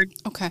words.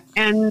 Okay.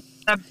 And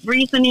the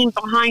reasoning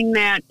behind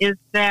that is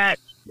that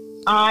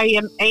I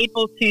am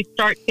able to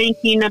start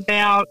thinking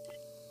about,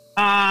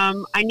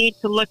 I need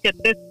to look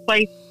at this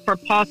place for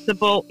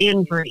possible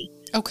injury.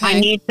 Okay. I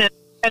need to,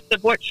 because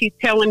of what she's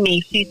telling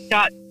me, she's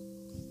got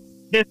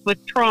this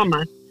with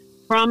trauma.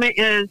 Trauma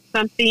is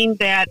something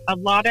that a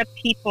lot of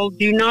people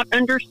do not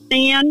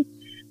understand.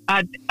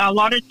 A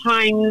lot of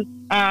times,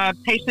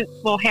 patients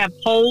will have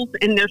holes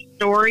in their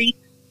story,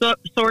 so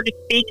to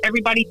speak.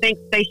 Everybody thinks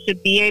they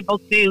should be able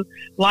to,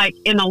 like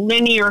in a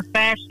linear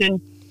fashion,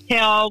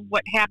 tell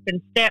what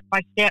happened step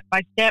by step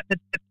by step, but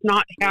that's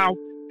not how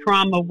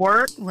trauma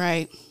works.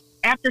 Right.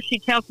 After she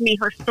tells me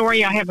her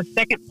story, I have a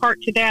second part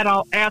to that.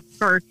 I'll ask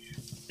her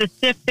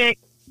specific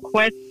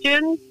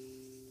questions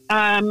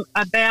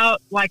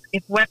about, like,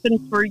 if weapons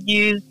were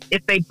used,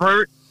 if they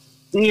burnt,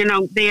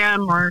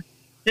 them, or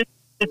just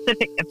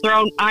specific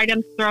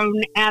items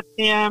thrown at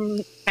them,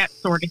 that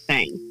sort of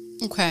thing.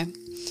 Okay.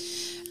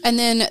 And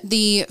then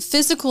the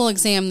physical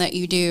exam that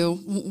you do,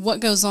 what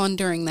goes on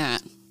during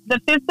that? The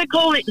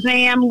physical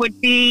exam would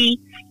be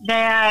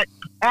that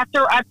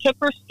after I took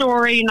her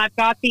story and I've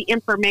got the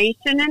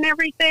information and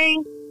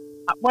everything,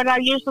 what I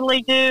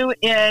usually do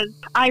is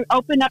I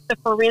open up the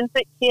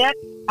forensic kit.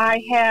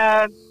 I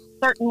have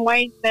certain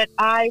ways that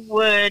I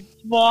would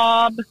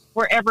swab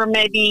wherever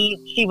maybe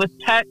she was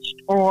touched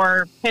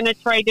or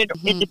penetrated.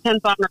 Mm-hmm. It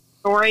depends on her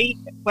story,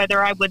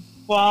 whether I would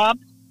swab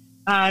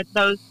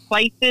those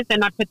places,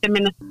 and I put them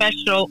in a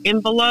special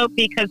envelope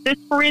because this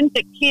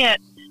forensic kit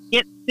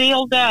gets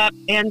sealed up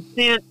and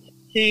sent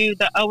to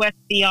the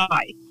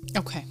OSBI.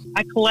 Okay.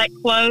 I collect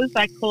clothes.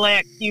 I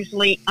collect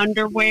usually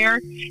underwear.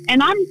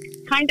 And I'm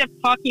kind of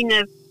talking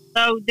as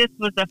though this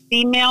was a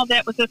female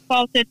that was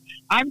assaulted.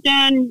 I've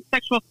done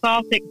sexual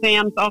assault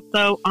exams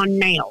also on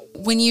males.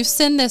 When you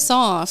send this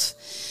off,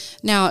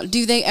 now,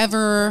 do they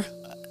ever...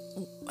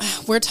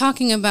 We're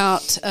talking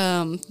about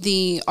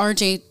the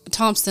R.J.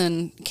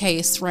 Thompson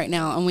case right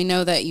now, and we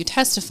know that you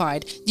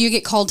testified. Do you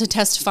get called to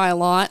testify a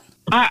lot?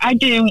 I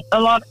do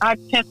a lot.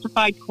 I've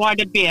testified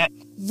quite a bit.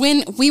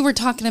 When we were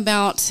talking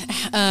about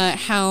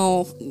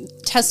how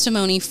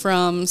testimony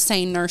from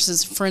SANE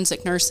nurses,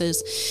 forensic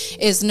nurses,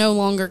 is no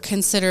longer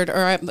considered,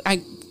 or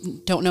I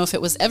don't know if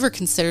it was ever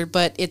considered,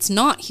 but it's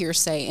not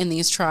hearsay in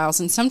these trials,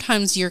 and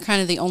sometimes you're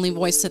kind of the only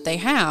voice that they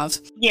have.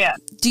 Yeah.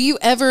 Do you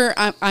ever,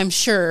 I'm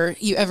sure,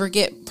 you ever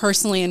get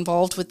personally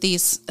involved with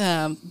these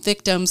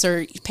victims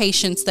or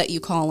patients that you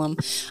call them?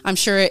 I'm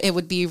sure it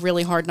would be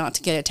really hard not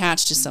to get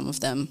attached to some of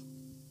them.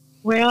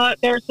 Well,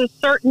 there's a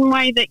certain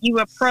way that you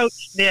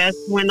approach this.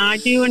 When I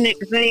do an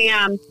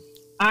exam,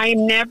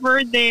 I'm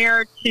never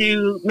there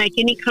to make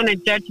any kind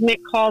of judgment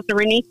calls or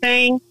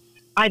anything.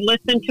 I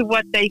listen to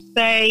what they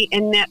say,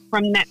 and that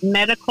from that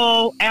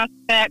medical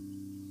aspect,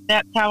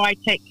 that's how I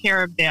take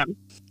care of them.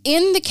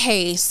 In the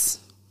case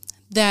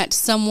that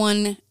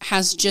someone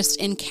has just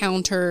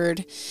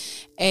encountered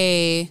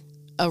a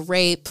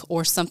rape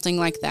or something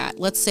like that,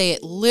 let's say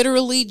it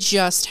literally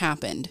just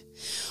happened,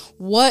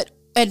 what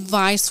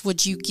advice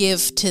would you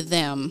give to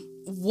them?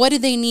 What do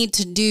they need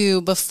to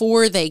do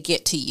before they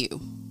get to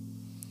you?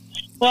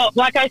 Well,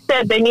 like I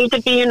said, they need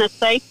to be in a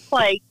safe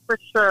place for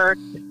sure.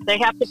 They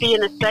have to be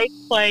in a safe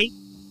place.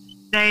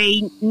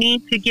 They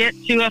need to get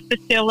to a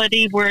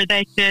facility where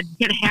they could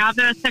have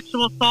a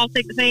sexual assault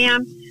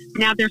exam.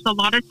 Now, there's a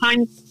lot of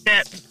times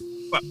that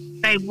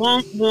they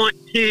won't want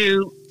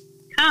to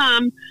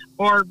come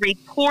or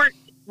report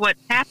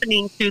what's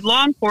happening to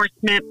law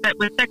enforcement, but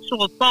with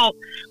sexual assault,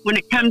 when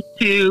it comes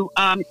to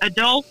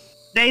adults,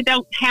 they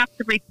don't have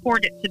to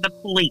report it to the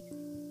police.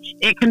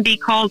 It can be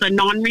called a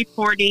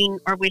non-reporting,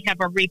 or we have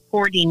a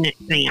reporting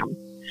exam.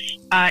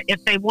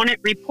 If they want it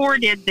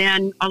reported,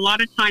 then a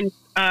lot of times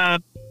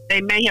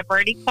they may have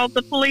already called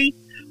the police,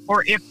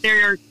 or if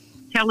they're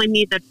telling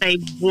me that they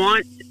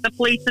want the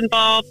police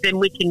involved, then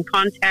we can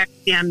contact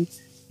them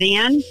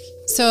then.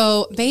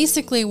 So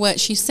basically what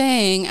she's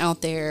saying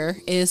out there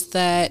is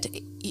that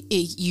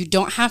you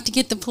don't have to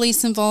get the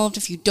police involved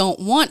if you don't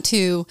want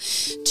to.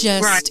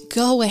 Just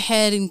go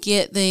ahead and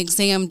get the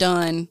exam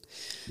done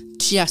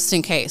just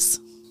in case.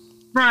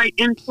 Right.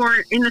 And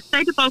in the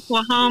state of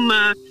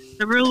Oklahoma,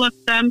 the rule of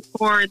thumb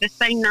for the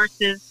SANE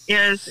nurses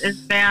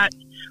is that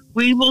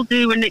we will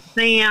do an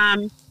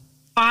exam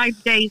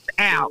 5 days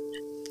out.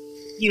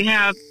 You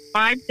have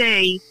 5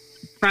 days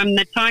from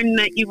the time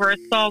that you were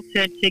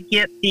assaulted to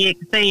get the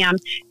exam.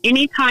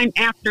 Anytime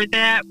after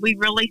that, we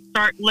really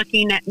start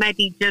looking at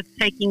maybe just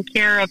taking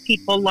care of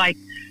people, like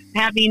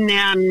having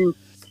them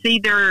see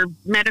their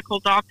medical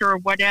doctor or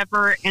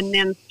whatever, and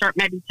then start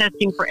maybe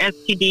testing for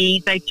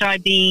STDs,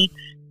 HIV,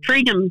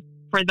 treat them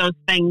for those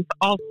things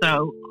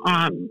also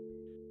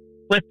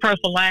with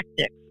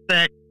prophylactics.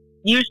 But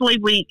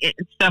usually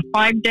it's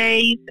 5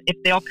 days.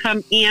 If they'll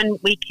come in,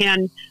 we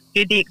can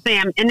do the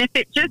exam. And if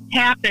it just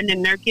happened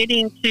and they're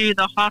getting to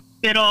the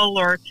hospital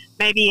or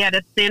maybe at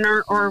a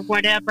center or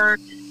whatever,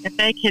 if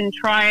they can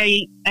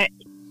try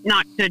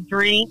not to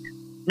drink,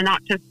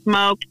 not to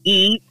smoke,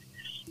 eat.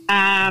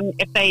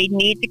 If they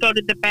need to go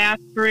to the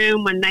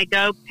bathroom, when they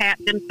go, pat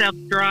themselves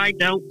dry,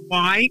 don't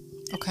wipe.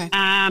 Okay.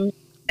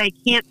 They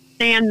can't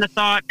stand the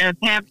thought of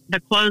having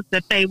the clothes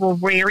that they were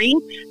wearing.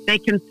 They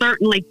can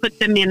certainly put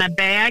them in a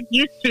bag.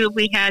 Used to,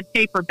 we had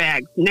paper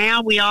bags.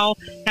 Now we all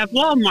have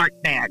Walmart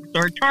bags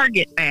or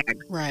Target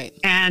bags. Right.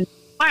 And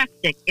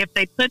plastic. If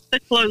they put the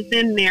clothes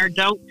in there,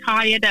 don't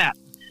tie it up.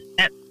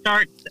 That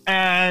starts,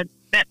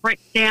 that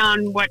breaks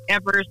down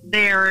whatever's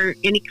there,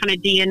 any kind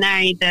of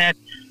DNA that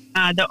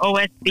the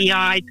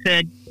OSBI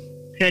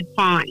could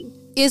find.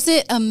 Is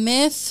it a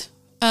myth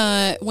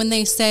when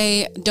they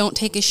say don't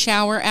take a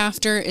shower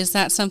after? Is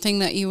that something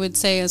that you would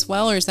say as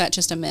well, or is that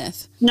just a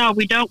myth? No,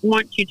 we don't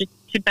want you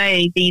to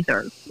bathe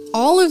either.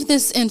 All of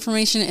this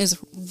information is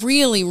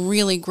really,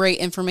 really great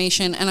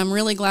information, and I'm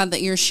really glad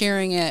that you're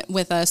sharing it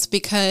with us,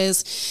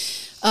 because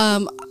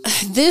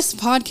this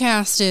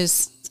podcast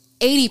is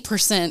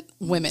 80%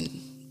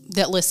 women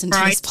that listen to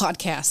this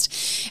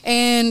podcast.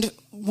 And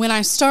when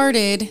I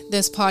started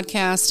this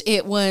podcast,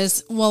 it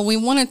was, well, we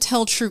want to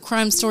tell true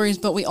crime stories,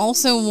 but we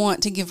also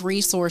want to give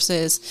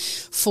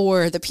resources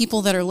for the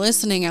people that are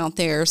listening out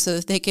there so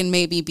that they can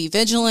maybe be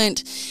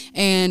vigilant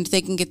and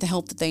they can get the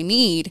help that they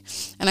need.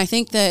 And I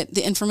think that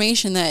the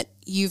information that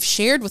you've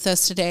shared with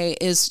us today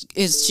is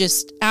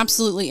just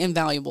absolutely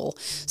invaluable.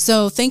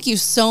 So thank you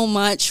so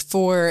much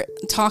for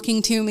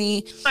talking to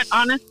me. But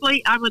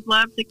honestly, I would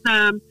love to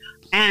come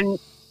and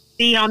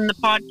be on the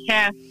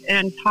podcast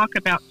and talk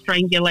about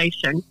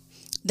strangulation.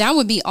 That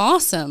would be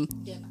awesome.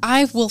 Yeah.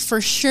 I will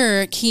for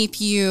sure keep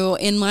you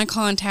in my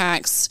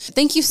contacts.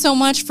 Thank you so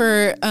much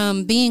for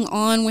being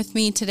on with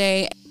me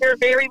today. You're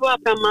very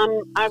welcome.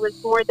 I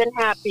was more than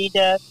happy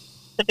to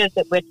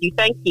visit with you.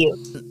 Thank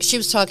you. She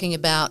was talking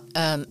about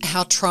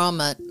how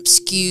trauma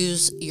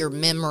skews your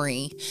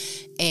memory,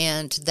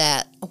 and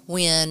that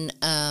when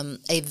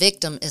a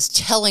victim is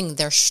telling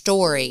their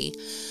story,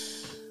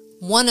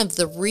 one of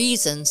the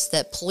reasons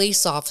that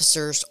police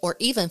officers or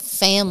even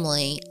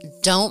family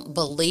don't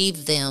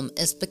believe them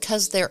is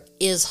because there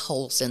is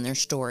holes in their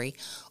story,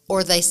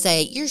 or they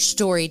say, your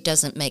story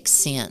doesn't make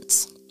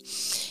sense.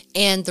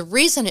 And the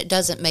reason it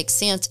doesn't make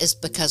sense is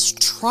because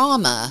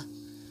trauma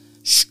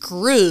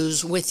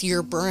screws with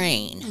your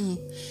brain.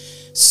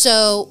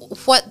 So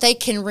what they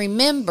can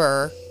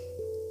remember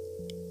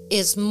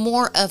is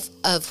more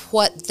of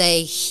what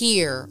they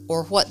hear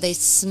or what they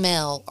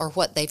smell or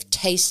what they've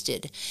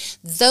tasted.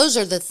 Those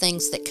are the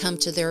things that come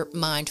to their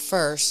mind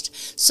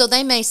first. So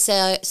they may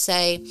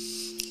say,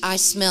 I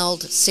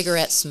smelled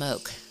cigarette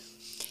smoke,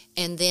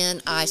 and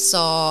then I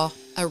saw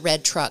a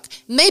red truck.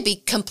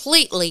 Maybe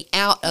completely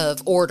out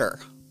of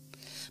order.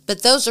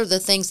 But those are the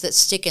things that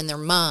stick in their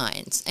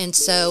minds. And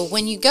so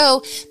when you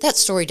go, that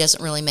story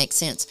doesn't really make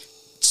sense.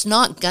 It's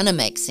not going to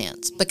make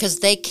sense because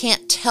they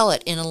can't tell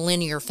it in a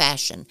linear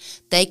fashion.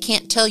 They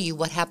can't tell you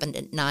what happened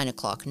at 9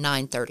 o'clock,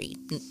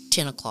 9:30,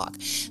 10 o'clock.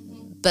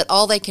 But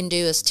all they can do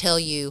is tell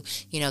you,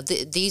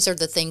 these are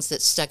the things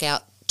that stuck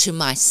out to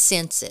my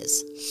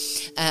senses.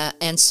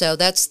 And so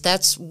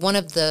that's one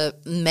of the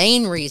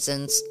main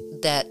reasons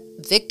that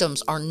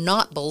victims are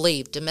not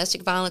believed,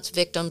 domestic violence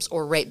victims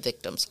or rape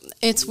victims.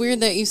 It's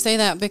weird that you say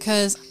that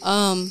because,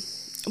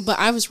 but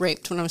I was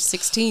raped when I was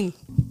 16.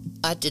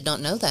 I did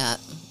not know that.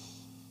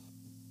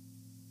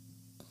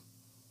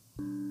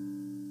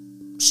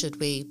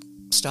 Should we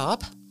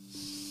stop?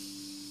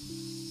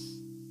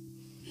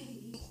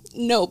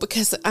 No,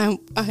 because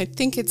I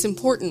think it's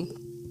important.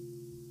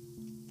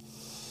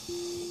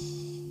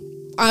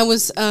 I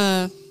was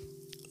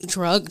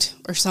drugged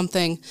or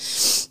something.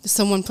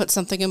 Someone put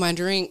something in my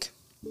drink,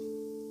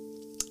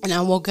 and I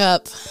woke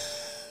up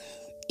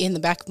in the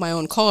back of my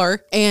own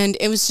car, and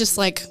it was just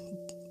like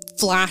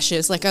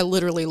flashes, like I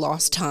literally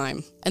lost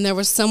time. And there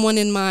was someone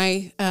in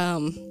my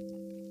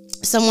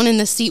someone in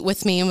the seat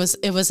with me.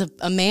 It was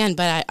a man,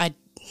 but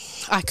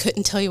I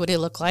couldn't tell you what he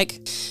looked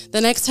like.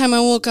 The next time I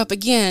woke up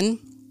again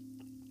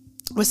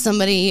was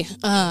somebody,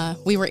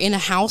 we were in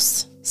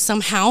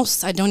some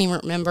house, I don't even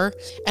remember.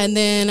 And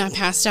then I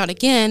passed out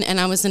again, and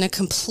I was in a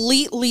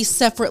completely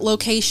separate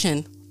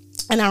location.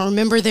 And I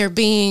remember there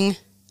being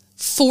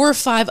 4 or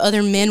 5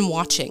 other men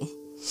watching.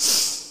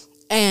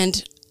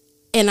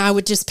 And I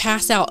would just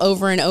pass out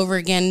over and over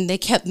again. They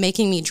kept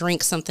making me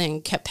drink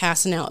something, kept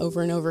passing out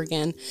over and over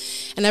again.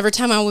 And every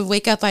time I would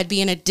wake up, I'd be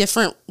in a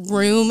different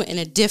room, in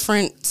a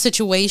different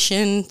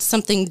situation,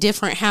 something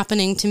different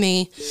happening to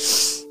me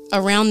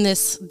around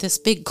this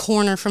big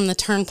corner from the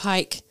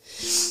turnpike,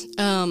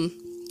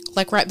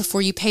 like right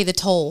before you pay the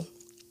toll.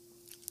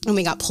 And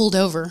we got pulled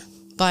over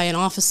by an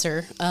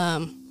officer.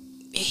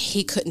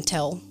 He couldn't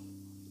tell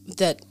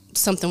that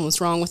something was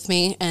wrong with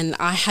me, and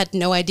I had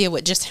no idea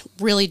what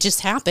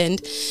just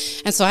happened.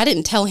 And so I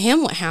didn't tell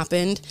him what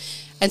happened.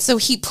 And so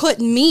he put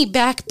me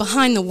back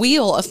behind the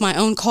wheel of my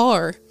own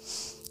car.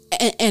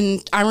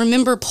 And I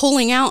remember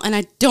pulling out, and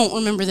I don't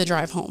remember the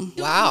drive home.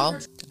 Wow.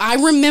 I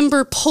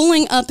remember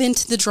pulling up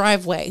into the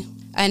driveway,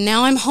 and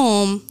now I'm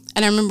home,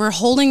 and I remember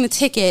holding the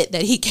ticket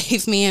that he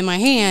gave me in my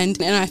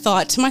hand, and I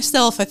thought to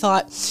myself,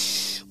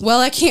 well,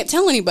 I can't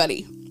tell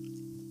anybody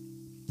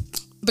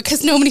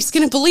because nobody's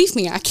going to believe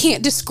me. I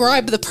can't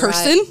describe the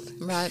person.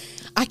 Right.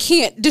 I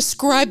can't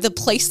describe the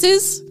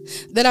places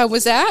that I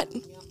was at.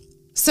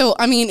 So,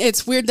 I mean,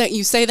 it's weird that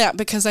you say that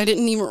because I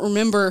didn't even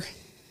remember.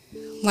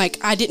 Like,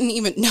 I didn't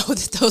even know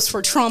that those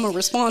were trauma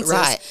responses.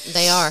 Right,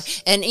 they are.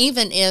 And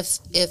even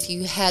if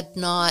you had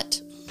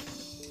not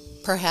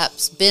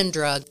perhaps been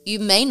drugged, you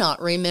may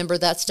not remember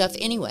that stuff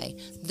anyway.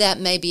 That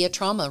may be a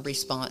trauma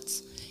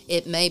response.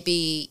 It may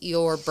be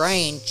your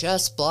brain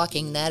just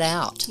blocking that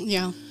out.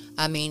 Yeah.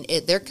 I mean,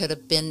 there could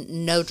have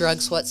been no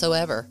drugs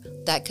whatsoever.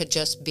 That could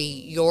just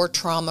be your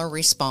trauma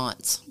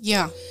response.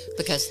 Yeah.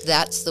 Because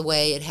that's the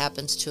way it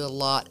happens to a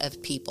lot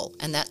of people.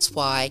 And that's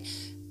why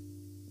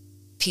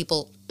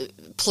people,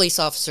 police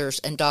officers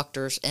and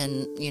doctors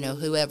and,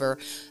 whoever,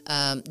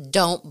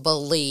 don't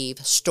believe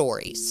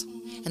stories.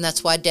 And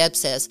that's why Deb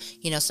says,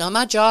 it's not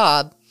my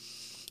job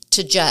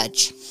to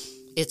judge.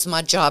 It's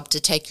my job to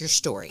take your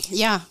story.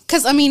 Yeah.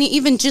 Because, I mean,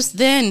 even just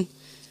then,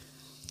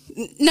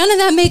 none of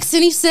that makes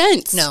any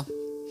sense. No.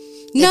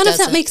 None of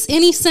that makes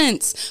any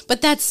sense.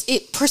 But that's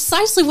it.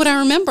 Precisely what I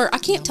remember. I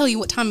can't tell you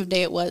what time of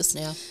day it was.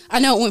 Yeah. I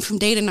know it went from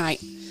day to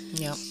night.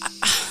 Yeah.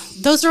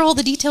 Those are all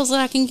the details that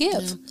I can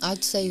give. Yeah.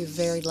 I'd say you're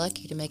very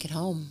lucky to make it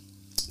home.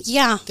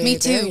 Yeah, very, me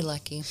too. Very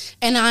lucky.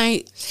 And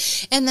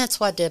that's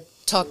why Deb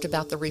talked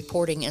about the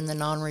reporting and the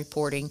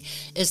non-reporting,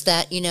 is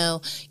that,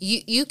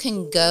 you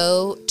can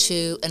go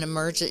to an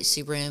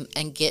emergency room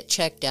and get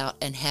checked out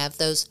and have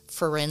those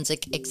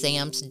forensic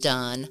exams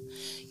done.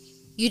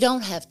 You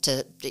don't have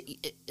to,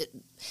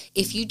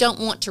 if you don't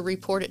want to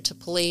report it to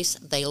police,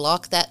 they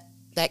lock that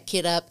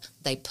kid up,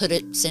 they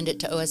send it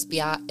to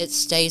OSBI, it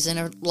stays in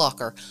a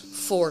locker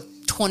for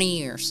 20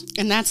 years.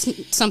 And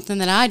that's something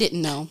that I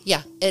didn't know.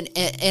 Yeah, and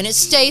it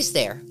stays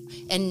there.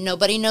 And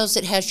nobody knows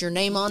it has your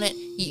name on it.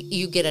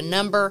 You get a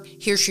number.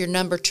 Here's your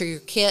number to your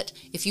kit.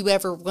 If you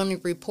ever want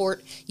to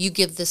report, you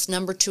give this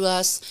number to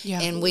us,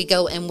 and we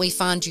go and we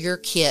find your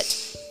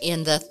kit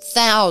in the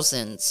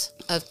thousands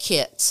of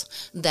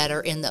kits that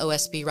are in the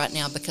OSB right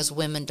now because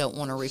women don't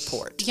want to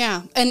report.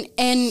 Yeah, and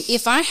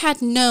if I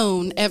had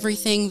known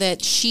everything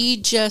that she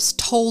just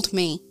told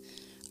me,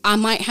 I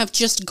might have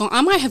just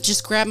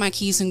grabbed my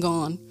keys and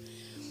gone,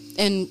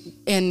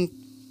 and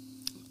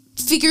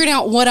figured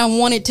out what I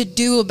wanted to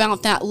do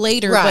about that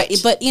later. Right.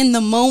 But in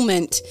the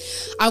moment,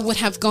 I would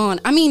have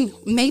gone. I mean,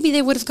 maybe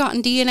they would have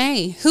gotten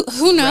DNA.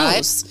 Who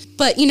knows? Right.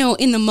 But,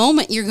 in the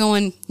moment, you're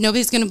going,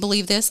 nobody's going to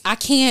believe this. I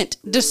can't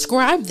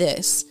describe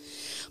this.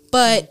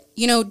 But,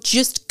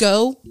 just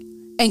go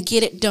and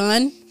get it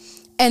done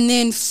and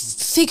then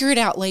figure it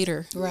out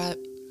later. Right.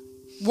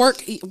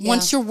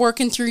 Once you're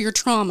working through your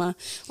trauma,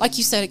 like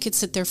you said, it could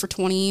sit there for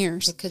 20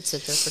 years. It could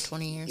sit there for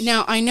 20 years.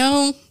 Now, I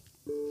know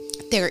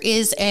there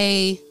is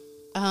a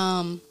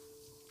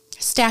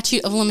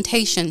statute of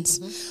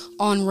limitations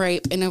on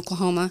rape in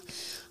Oklahoma.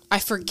 I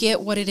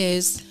forget what it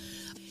is.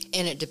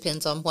 And it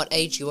depends on what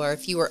age you are.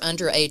 If you were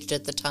underage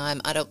at the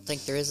time, I don't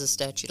think there is a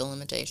statute of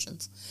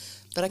limitations.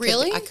 But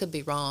I could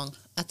be wrong.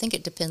 I think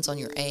it depends on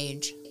your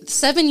age.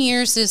 7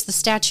 years is the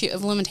statute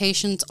of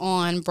limitations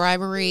on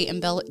bribery,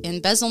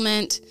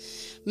 embezzlement,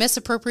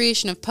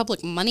 misappropriation of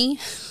public money,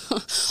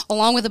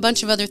 along with a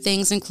bunch of other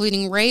things,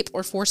 including rape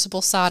or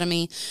forcible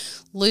sodomy,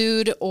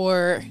 lewd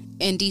or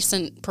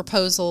indecent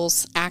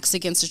proposals, acts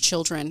against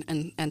children,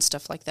 and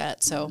stuff like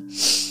that. So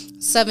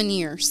 7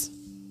 years.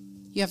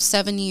 You have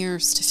 7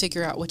 years to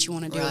figure out what you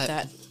want to do with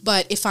that.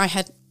 But if I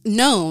had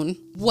known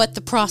what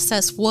the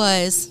process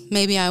was,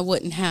 maybe I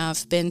wouldn't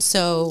have been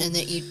so... And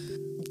that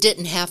you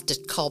didn't have to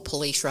call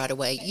police right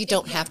away. You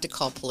don't have to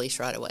call police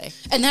right away.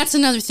 And that's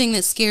another thing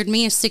that scared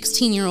me, a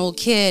 16-year-old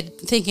kid,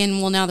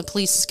 thinking, well, now the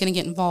police is going to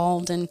get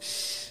involved. And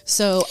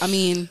so, I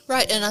mean...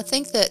 Right, and I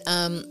think that,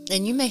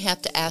 and you may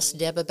have to ask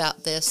Deb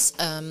about this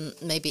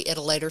maybe at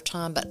a later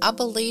time, but I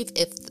believe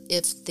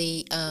if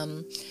the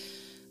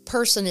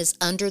person is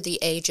under the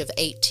age of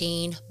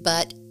 18,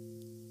 but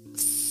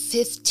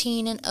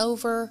 15 and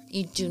over,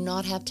 you do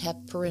not have to have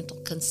parental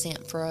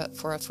consent for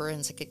a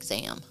forensic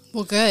exam.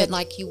 Well, good.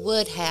 Like you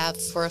would have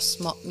for a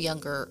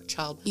younger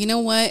child. You know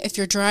what? If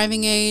you're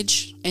driving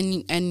age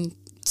and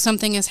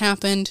something has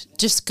happened,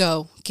 just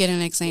go get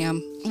an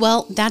exam.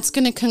 Well, that's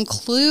going to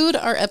conclude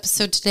our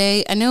episode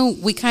today. I know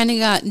we kind of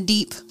got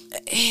deep.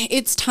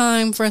 It's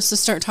time for us to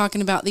start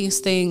talking about these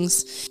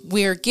things.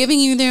 We're giving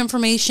you the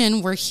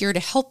information. We're here to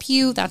help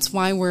you. That's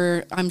why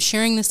I'm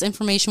sharing this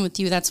information with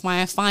you. That's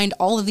why I find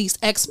all of these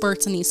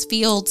experts in these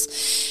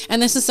fields.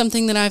 And this is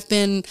something that I've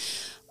been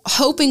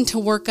hoping to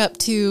work up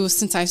to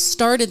since I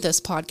started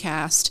this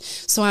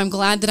podcast. So I'm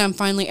glad that I'm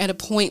finally at a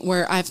point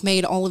where I've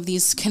made all of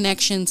these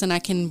connections and I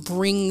can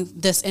bring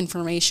this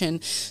information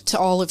to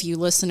all of you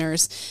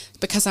listeners,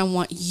 because I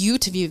want you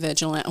to be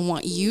vigilant. I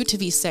want you to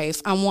be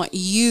safe. I want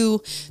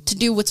you to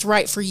do what's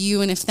right for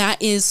you. And if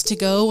that is to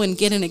go and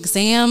get an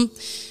exam,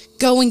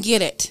 go and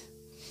get it.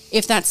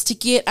 If that's to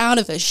get out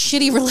of a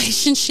shitty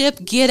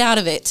relationship, get out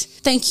of it.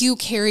 Thank you,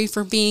 Carrie,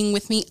 for being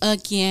with me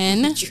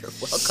again. You're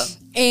welcome.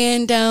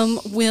 And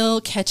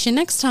we'll catch you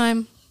next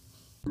time.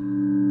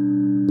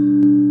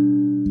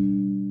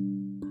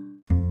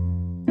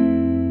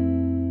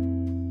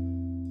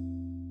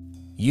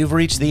 You've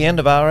reached the end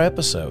of our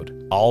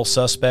episode. All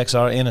suspects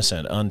are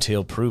innocent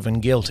until proven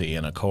guilty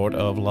in a court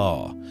of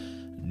law.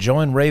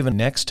 Join Raven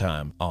next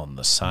time on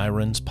the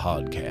Sirens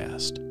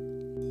Podcast.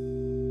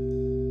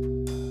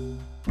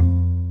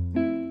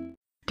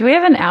 Do we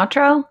have an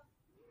outro?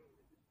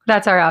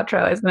 That's our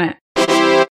outro, isn't it?